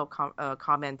Meek Mill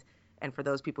comment. And for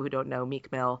those people who don't know,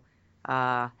 Meek Mill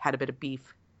had a bit of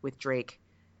beef with Drake,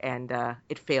 and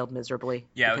it failed miserably.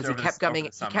 Yeah, because he kept coming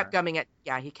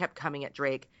at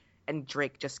Drake, and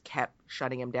Drake just kept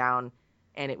shutting him down,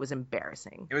 and it was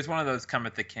embarrassing. It was one of those come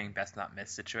at the king, best not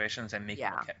miss situations, and Meek Mill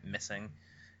kept missing.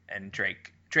 And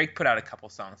Drake put out a couple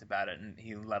songs about it, and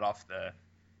he led off the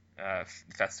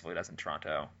festival he does in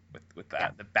Toronto with that.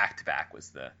 Yeah. The back-to-back was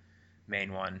the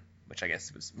main one, which I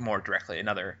guess was more directly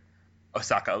another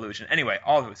Osaka allusion. Anyway,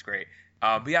 all of it was great.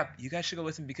 But yeah, you guys should go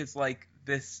listen, because like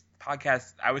this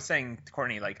podcast, I was saying to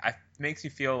Courtney, like it makes me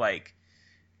feel like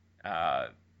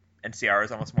NCR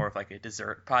is almost more of like a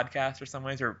dessert podcast or some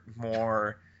ways, or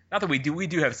more. Not that we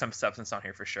do have some substance on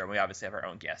here for sure. We obviously have our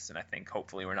own guests, and I think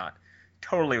hopefully we're not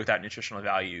totally without nutritional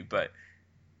value, but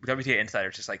WTA Insider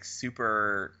is just like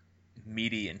super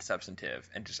meaty and substantive,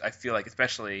 and just I feel like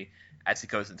especially as it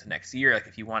goes into next year, like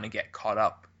if you want to get caught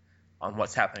up on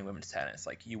what's happening in women's tennis,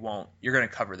 like you're going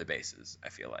to cover the bases, I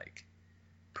feel like,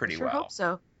 pretty well. I hope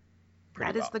so.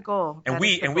 That is the goal. And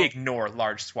we ignore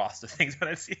large swaths of things on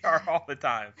NCR all the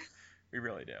time. We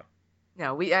really do.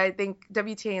 No, I think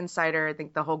WTA Insider, I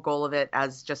think the whole goal of it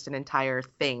as just an entire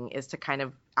thing is to kind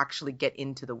of actually get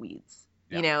into the weeds.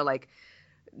 Yeah. You know, like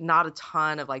not a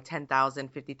ton of like 10,000,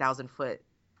 50,000 foot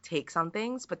takes on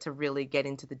things, but to really get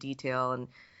into the detail and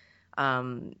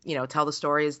tell the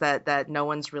stories that no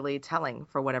one's really telling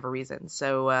for whatever reason.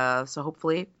 So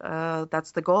hopefully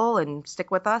that's the goal, and stick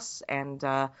with us, and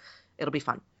it'll be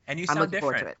fun. And you sound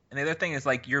different. And the other thing is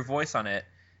like your voice on it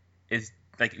is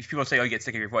like, people say, oh, you get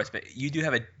sick of your voice, but you do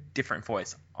have a different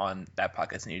voice on that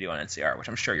podcast than you do on NCR, which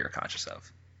I'm sure you're conscious of.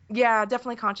 Yeah,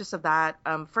 definitely conscious of that.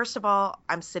 First of all,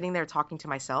 I'm sitting there talking to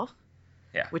myself.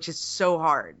 Yeah. Which is so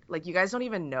hard. Like, you guys don't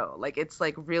even know. Like, it's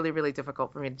like really, really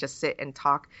difficult for me to just sit and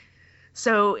talk.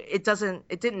 So it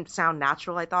didn't sound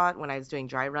natural, I thought, when I was doing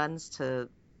dry runs, to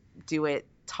do it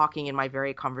talking in my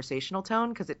very conversational tone,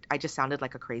 because I just sounded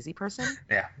like a crazy person.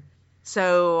 Yeah.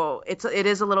 So it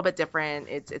is a little bit different.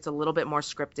 It's a little bit more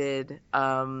scripted,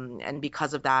 and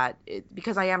because of that,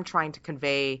 because I am trying to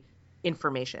convey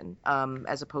information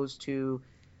as opposed to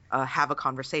have a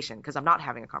conversation, because I'm not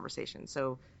having a conversation.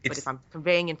 So, but if I'm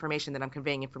conveying information, then I'm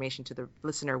conveying information to the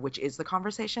listener, which is the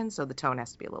conversation. So the tone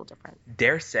has to be a little different.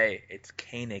 Dare say it's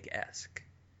Koenig-esque.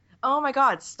 Oh my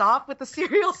God! Stop with the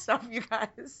serial stuff, you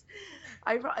guys.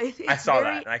 I saw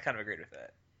that, and I kind of agreed with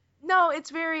it. No, it's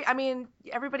very, I mean,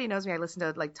 everybody knows me. I listen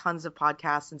to like tons of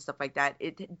podcasts and stuff like that.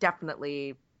 It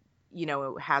definitely,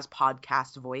 has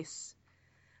podcast voice,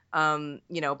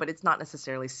 but it's not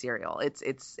necessarily serial. It's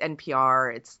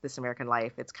NPR, it's This American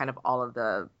Life. It's kind of all of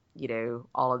the,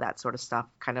 all of that sort of stuff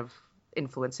kind of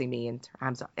influencing me in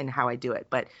terms of, in how I do it.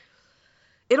 But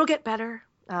it'll get better.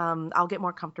 I'll get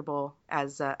more comfortable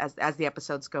as the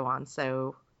episodes go on.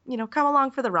 So, come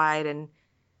along for the ride, and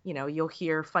you'll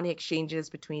hear funny exchanges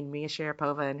between Mia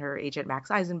Sharapova and her agent Max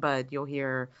Eisenbud. You'll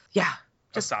hear,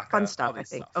 just Osaka, fun stuff. I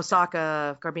think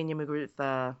Osaka, Garbina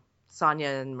Muguruza, Sonia,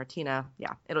 and Martina.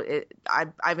 Yeah,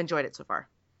 I've enjoyed it so far.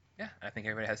 Yeah, I think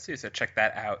everybody has too. So check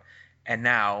that out. And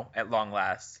now, at long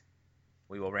last,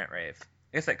 we will rant rave.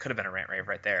 I guess that could have been a rant rave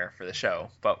right there for the show,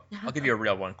 but I'll give you a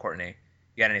real one, Courtney.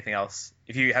 You got anything else?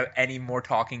 If you have any more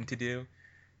talking to do,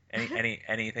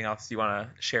 anything else you want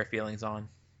to share feelings on?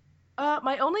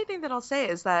 My only thing that I'll say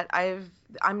is that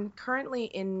I'm currently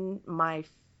in my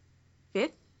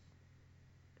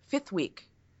fifth week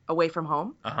away from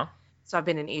home. Uh-huh. So I've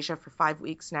been in Asia for 5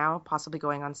 weeks now, possibly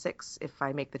going on 6 if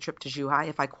I make the trip to Zhuhai,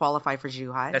 if I qualify for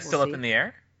Zhuhai. That's still up in the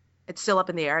air? It's still up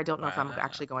in the air. I don't know if I'm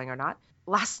actually going or not.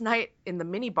 Last night in the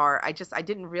mini bar, I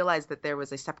didn't realize that there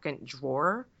was a second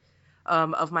drawer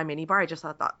of my mini bar. I just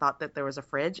thought that there was a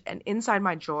fridge, and inside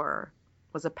my drawer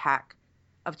was a pack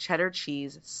of cheddar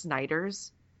cheese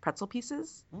Snyder's pretzel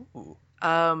pieces. Ooh.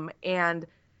 And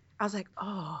I was like,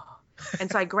 oh. And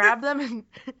so I grabbed them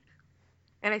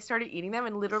and I started eating them,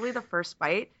 and literally the first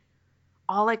bite,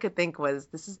 all I could think was,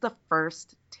 this is the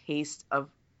first taste of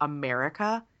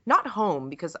America. Not home,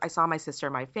 because I saw my sister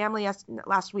and my family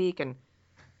last week, and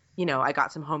I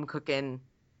got some home cooking,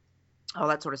 all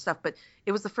that sort of stuff. But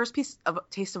it was the first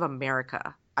taste of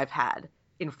America I've had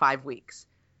in 5 weeks,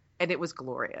 and it was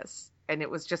glorious. And it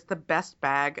was just the best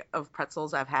bag of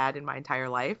pretzels I've had in my entire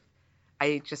life.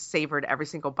 I just savored every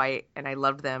single bite, and I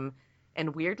loved them.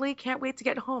 And weirdly, can't wait to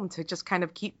get home to just kind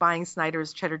of keep buying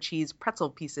Snyder's cheddar cheese pretzel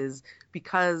pieces,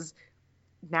 because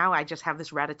now I just have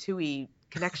this ratatouille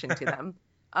connection to them.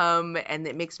 And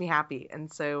it makes me happy.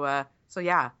 And so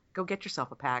yeah, go get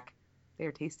yourself a pack. They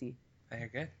are tasty. They are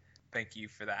good. Thank you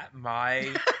for that.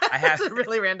 I have That's a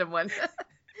really random one.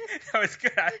 That was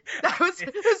good. That was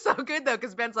so good though,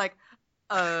 because Ben's like,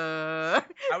 I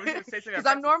was gonna say something. Because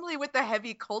I'm normally with the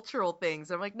heavy cultural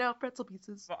things. I'm like, no, pretzel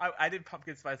pieces. Well, I did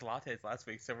pumpkin spice lattes last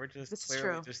week, so we're just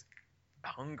clearly just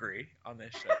hungry on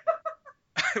this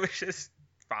show, which is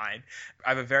fine. I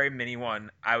have a very mini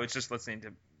one. I was just listening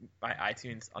to my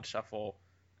iTunes on shuffle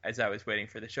as I was waiting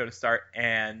for the show to start,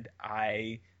 and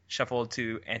I shuffled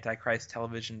to Antichrist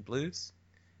Television Blues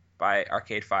by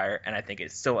Arcade Fire, and I think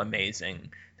it's still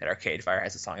amazing that Arcade Fire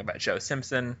has a song about Joe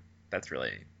Simpson. That's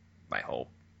really my whole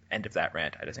end of that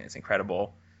rant. I just think it's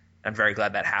incredible. I'm very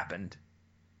glad that happened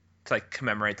to like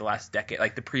commemorate the last decade,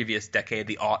 like the previous decade,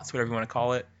 the aughts, whatever you want to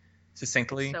call it,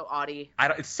 succinctly. So aughty.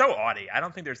 It's so aughty. I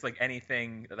don't think there's like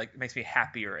anything that like makes me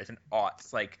happier as an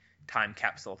aughts like time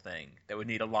capsule thing that would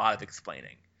need a lot of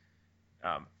explaining.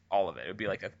 All of it. It would be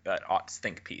like an aughts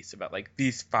think piece about like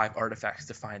these 5 artifacts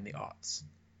define the aughts,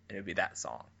 and it would be that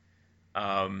song.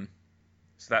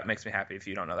 So that makes me happy. If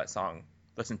you don't know that song,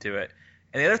 listen to it.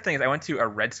 And the other thing is I went to a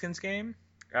Redskins game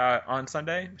on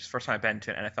Sunday, which is the first time I've been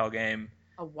to an NFL game.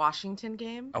 A Washington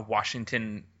game? A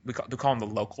Washington, they call them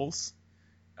the locals.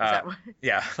 Is that what?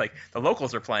 Yeah, like the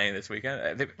locals are playing this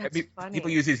weekend. Funny. People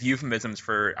use these euphemisms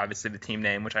for obviously the team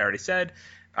name, which I already said.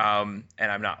 And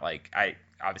I'm not like,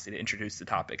 obviously to introduce the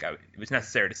topic, it was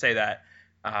necessary to say that.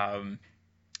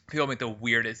 People make the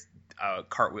weirdest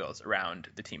cartwheels around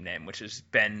the team name, which has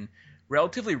been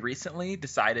relatively recently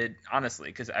decided, honestly,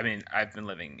 because I mean I've been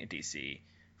living in DC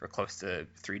for close to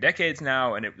 3 decades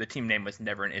now, and the team name was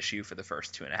never an issue for the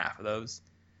first 2.5 of those,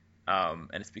 and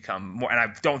it's become more. And I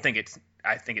think it's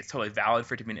totally valid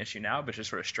for it to be an issue now, but it's just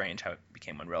sort of strange how it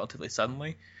became one relatively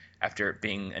suddenly after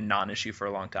being a non-issue for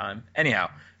a long time. Anyhow,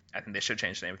 I think they should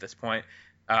change the name at this point,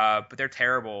 but they're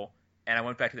terrible. And I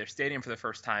went back to their stadium for the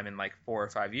first time in like 4 or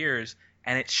 5 years,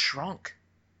 and it shrunk.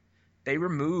 They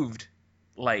removed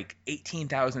like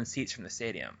 18,000 seats from the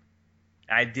stadium.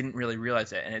 I didn't really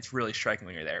realize it, and it's really striking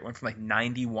when you're there. It went from like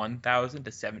 91,000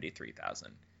 to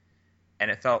 73,000,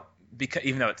 and it felt, because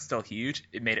even though it's still huge,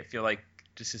 it made it feel like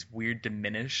just this weird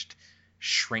diminished,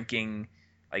 shrinking,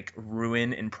 like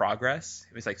ruin in progress.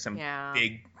 It was like some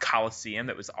big coliseum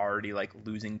that was already like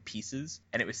losing pieces,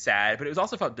 and it was sad, but it was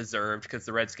also felt deserved because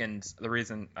the Redskins,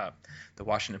 the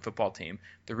Washington football team,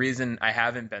 the reason I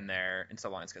haven't been there in so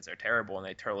long is because they're terrible and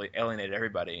they totally alienated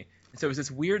everybody. And so it was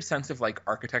this weird sense of like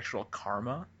architectural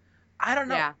karma. I don't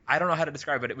know. Yeah. I don't know how to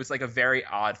describe it. It was like a very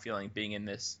odd feeling being in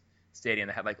this stadium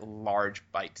that had like large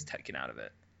bites taken out of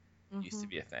it. Mm-hmm. Used to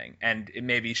be a thing, and it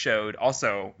maybe showed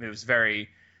also. It was very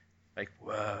like,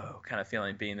 whoa, kind of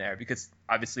feeling being there, because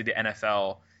obviously the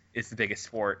NFL is the biggest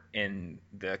sport in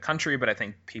the country, but I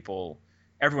think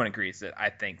everyone agrees that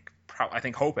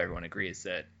hope everyone agrees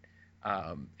that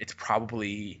it's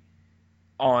probably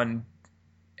had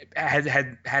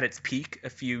its peak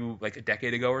a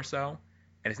decade ago or so,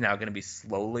 and it's now going to be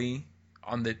slowly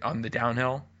on the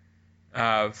downhill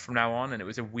from now on. And it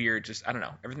was a weird, just, I don't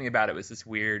know, everything about it was this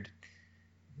weird,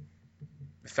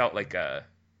 it felt like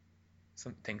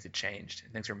some things had changed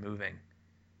and things were moving.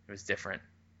 It was different.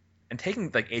 And taking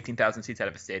like 18,000 seats out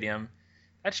of a stadium,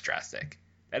 that's drastic.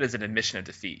 That is an admission of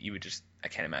defeat. I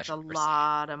can't imagine. That's a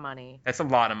lot of money. That's a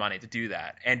lot of money to do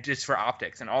that. And just for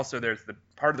optics. And also there's the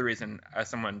part of the reason, as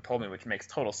someone told me, which makes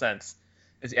total sense,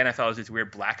 is the NFL has these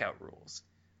weird blackout rules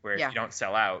where if you don't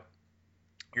sell out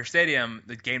your stadium,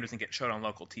 the game doesn't get showed on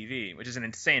local TV, which is an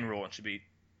insane rule and should be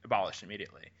abolished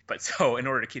immediately. But so in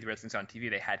order to keep the Redskins on TV,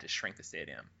 they had to shrink the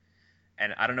stadium.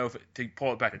 And I don't know to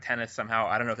pull it back to tennis somehow,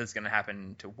 I don't know if this is going to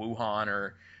happen to Wuhan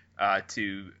or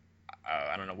to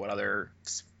I don't know what other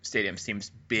stadium seems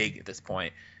big at this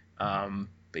point.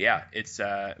 But yeah, it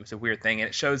was a weird thing, and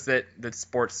it shows that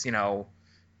sports, are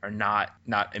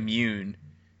not immune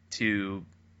to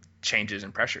changes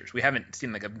and pressures. We haven't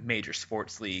seen like a major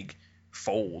sports league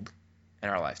fold in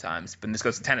our lifetimes, but this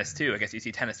goes to tennis too. I guess you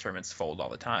see tennis tournaments fold all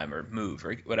the time or move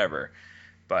or whatever.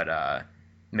 But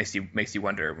makes you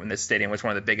wonder, when this stadium was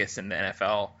one of the biggest in the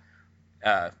NFL,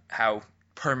 how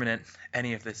permanent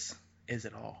any of this is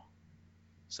at all.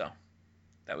 So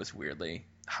that was weirdly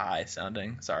high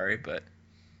sounding. Sorry, but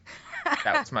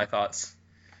that was my thoughts.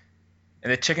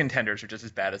 And the chicken tenders are just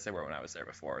as bad as they were when I was there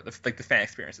before. The fan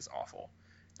experience is awful.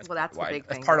 That's the big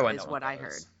thing. That's part of why is what I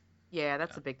heard. Yeah,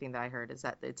 that's the big thing that I heard, is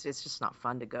that it's just not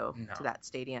fun to go to that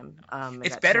stadium.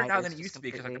 It's better now than it used to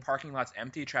be, because like the parking lot's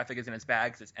empty, traffic isn't as bad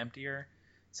because it's emptier.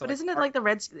 So, but isn't it like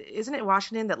isn't it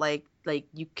Washington that like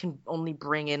you can only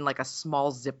bring in like a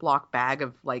small Ziploc bag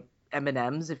of like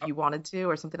M&Ms if you wanted to,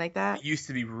 or something like that? It used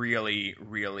to be really,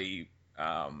 really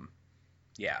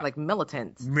Yeah. like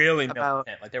militant. Really about,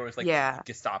 militant. Like there was like yeah.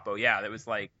 Gestapo. Yeah, that was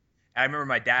like. I remember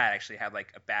my dad actually had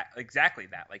like a bag, exactly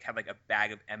that. Like had like a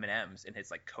bag of M&Ms in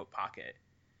his like coat pocket,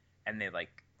 and they like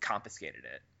confiscated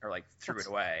it or like threw it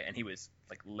away, and he was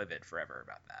like livid forever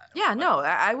about that. Yeah, like, no,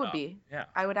 I would be. Yeah,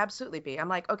 I would absolutely be. I'm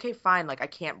like, okay, fine. Like I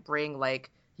can't bring like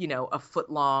a foot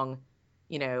long,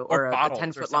 or a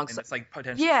 10-foot long. That's like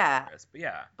potentially dangerous, but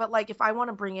yeah. But like if I want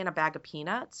to bring in a bag of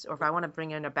peanuts, or if I want to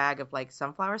bring in a bag of like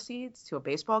sunflower seeds to a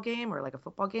baseball game or like a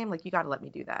football game, like you got to let me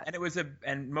do that.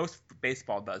 And most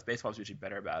baseball does. Baseball's usually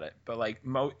better about it. But like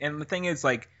and the thing is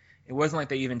like it wasn't like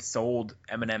they even sold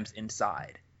M&Ms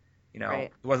inside.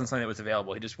 Right. It wasn't something that was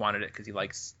available. He just wanted it because he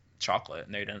likes chocolate,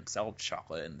 and they didn't sell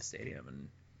chocolate in the stadium and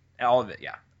all of it.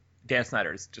 Yeah, Dan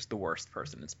Snyder is just the worst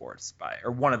person in sports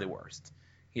or one of the worst.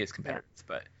 He is competitive,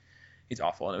 but he's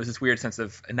awful. And it was this weird sense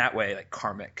of, in that way, like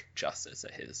karmic justice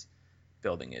that his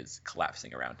building is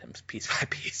collapsing around him piece by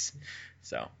piece.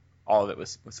 So all of it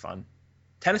was fun.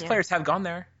 Tennis players have gone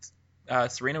there.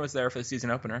 Serena was there for the season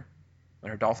opener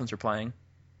when her Dolphins were playing.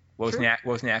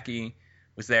 Wozniacki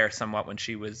was there somewhat when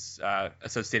she was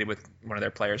associated with one of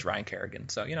their players, Ryan Kerrigan.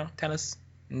 So, tennis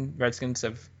and Redskins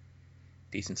have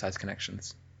decent-sized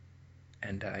connections.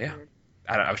 And, yeah.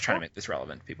 I was trying to make this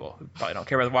relevant to people who probably don't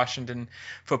care about the Washington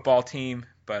football team.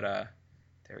 But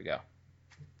there we go.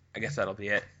 I guess that'll be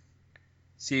it.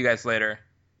 See you guys later.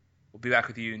 We'll be back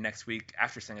with you next week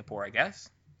after Singapore, I guess,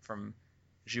 from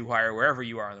Zhuhai, wherever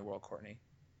you are in the world, Courtney.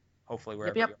 Hopefully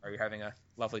wherever you are, you're having a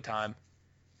lovely time.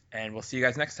 And we'll see you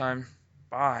guys next time.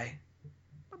 Bye.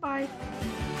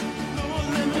 Bye-bye.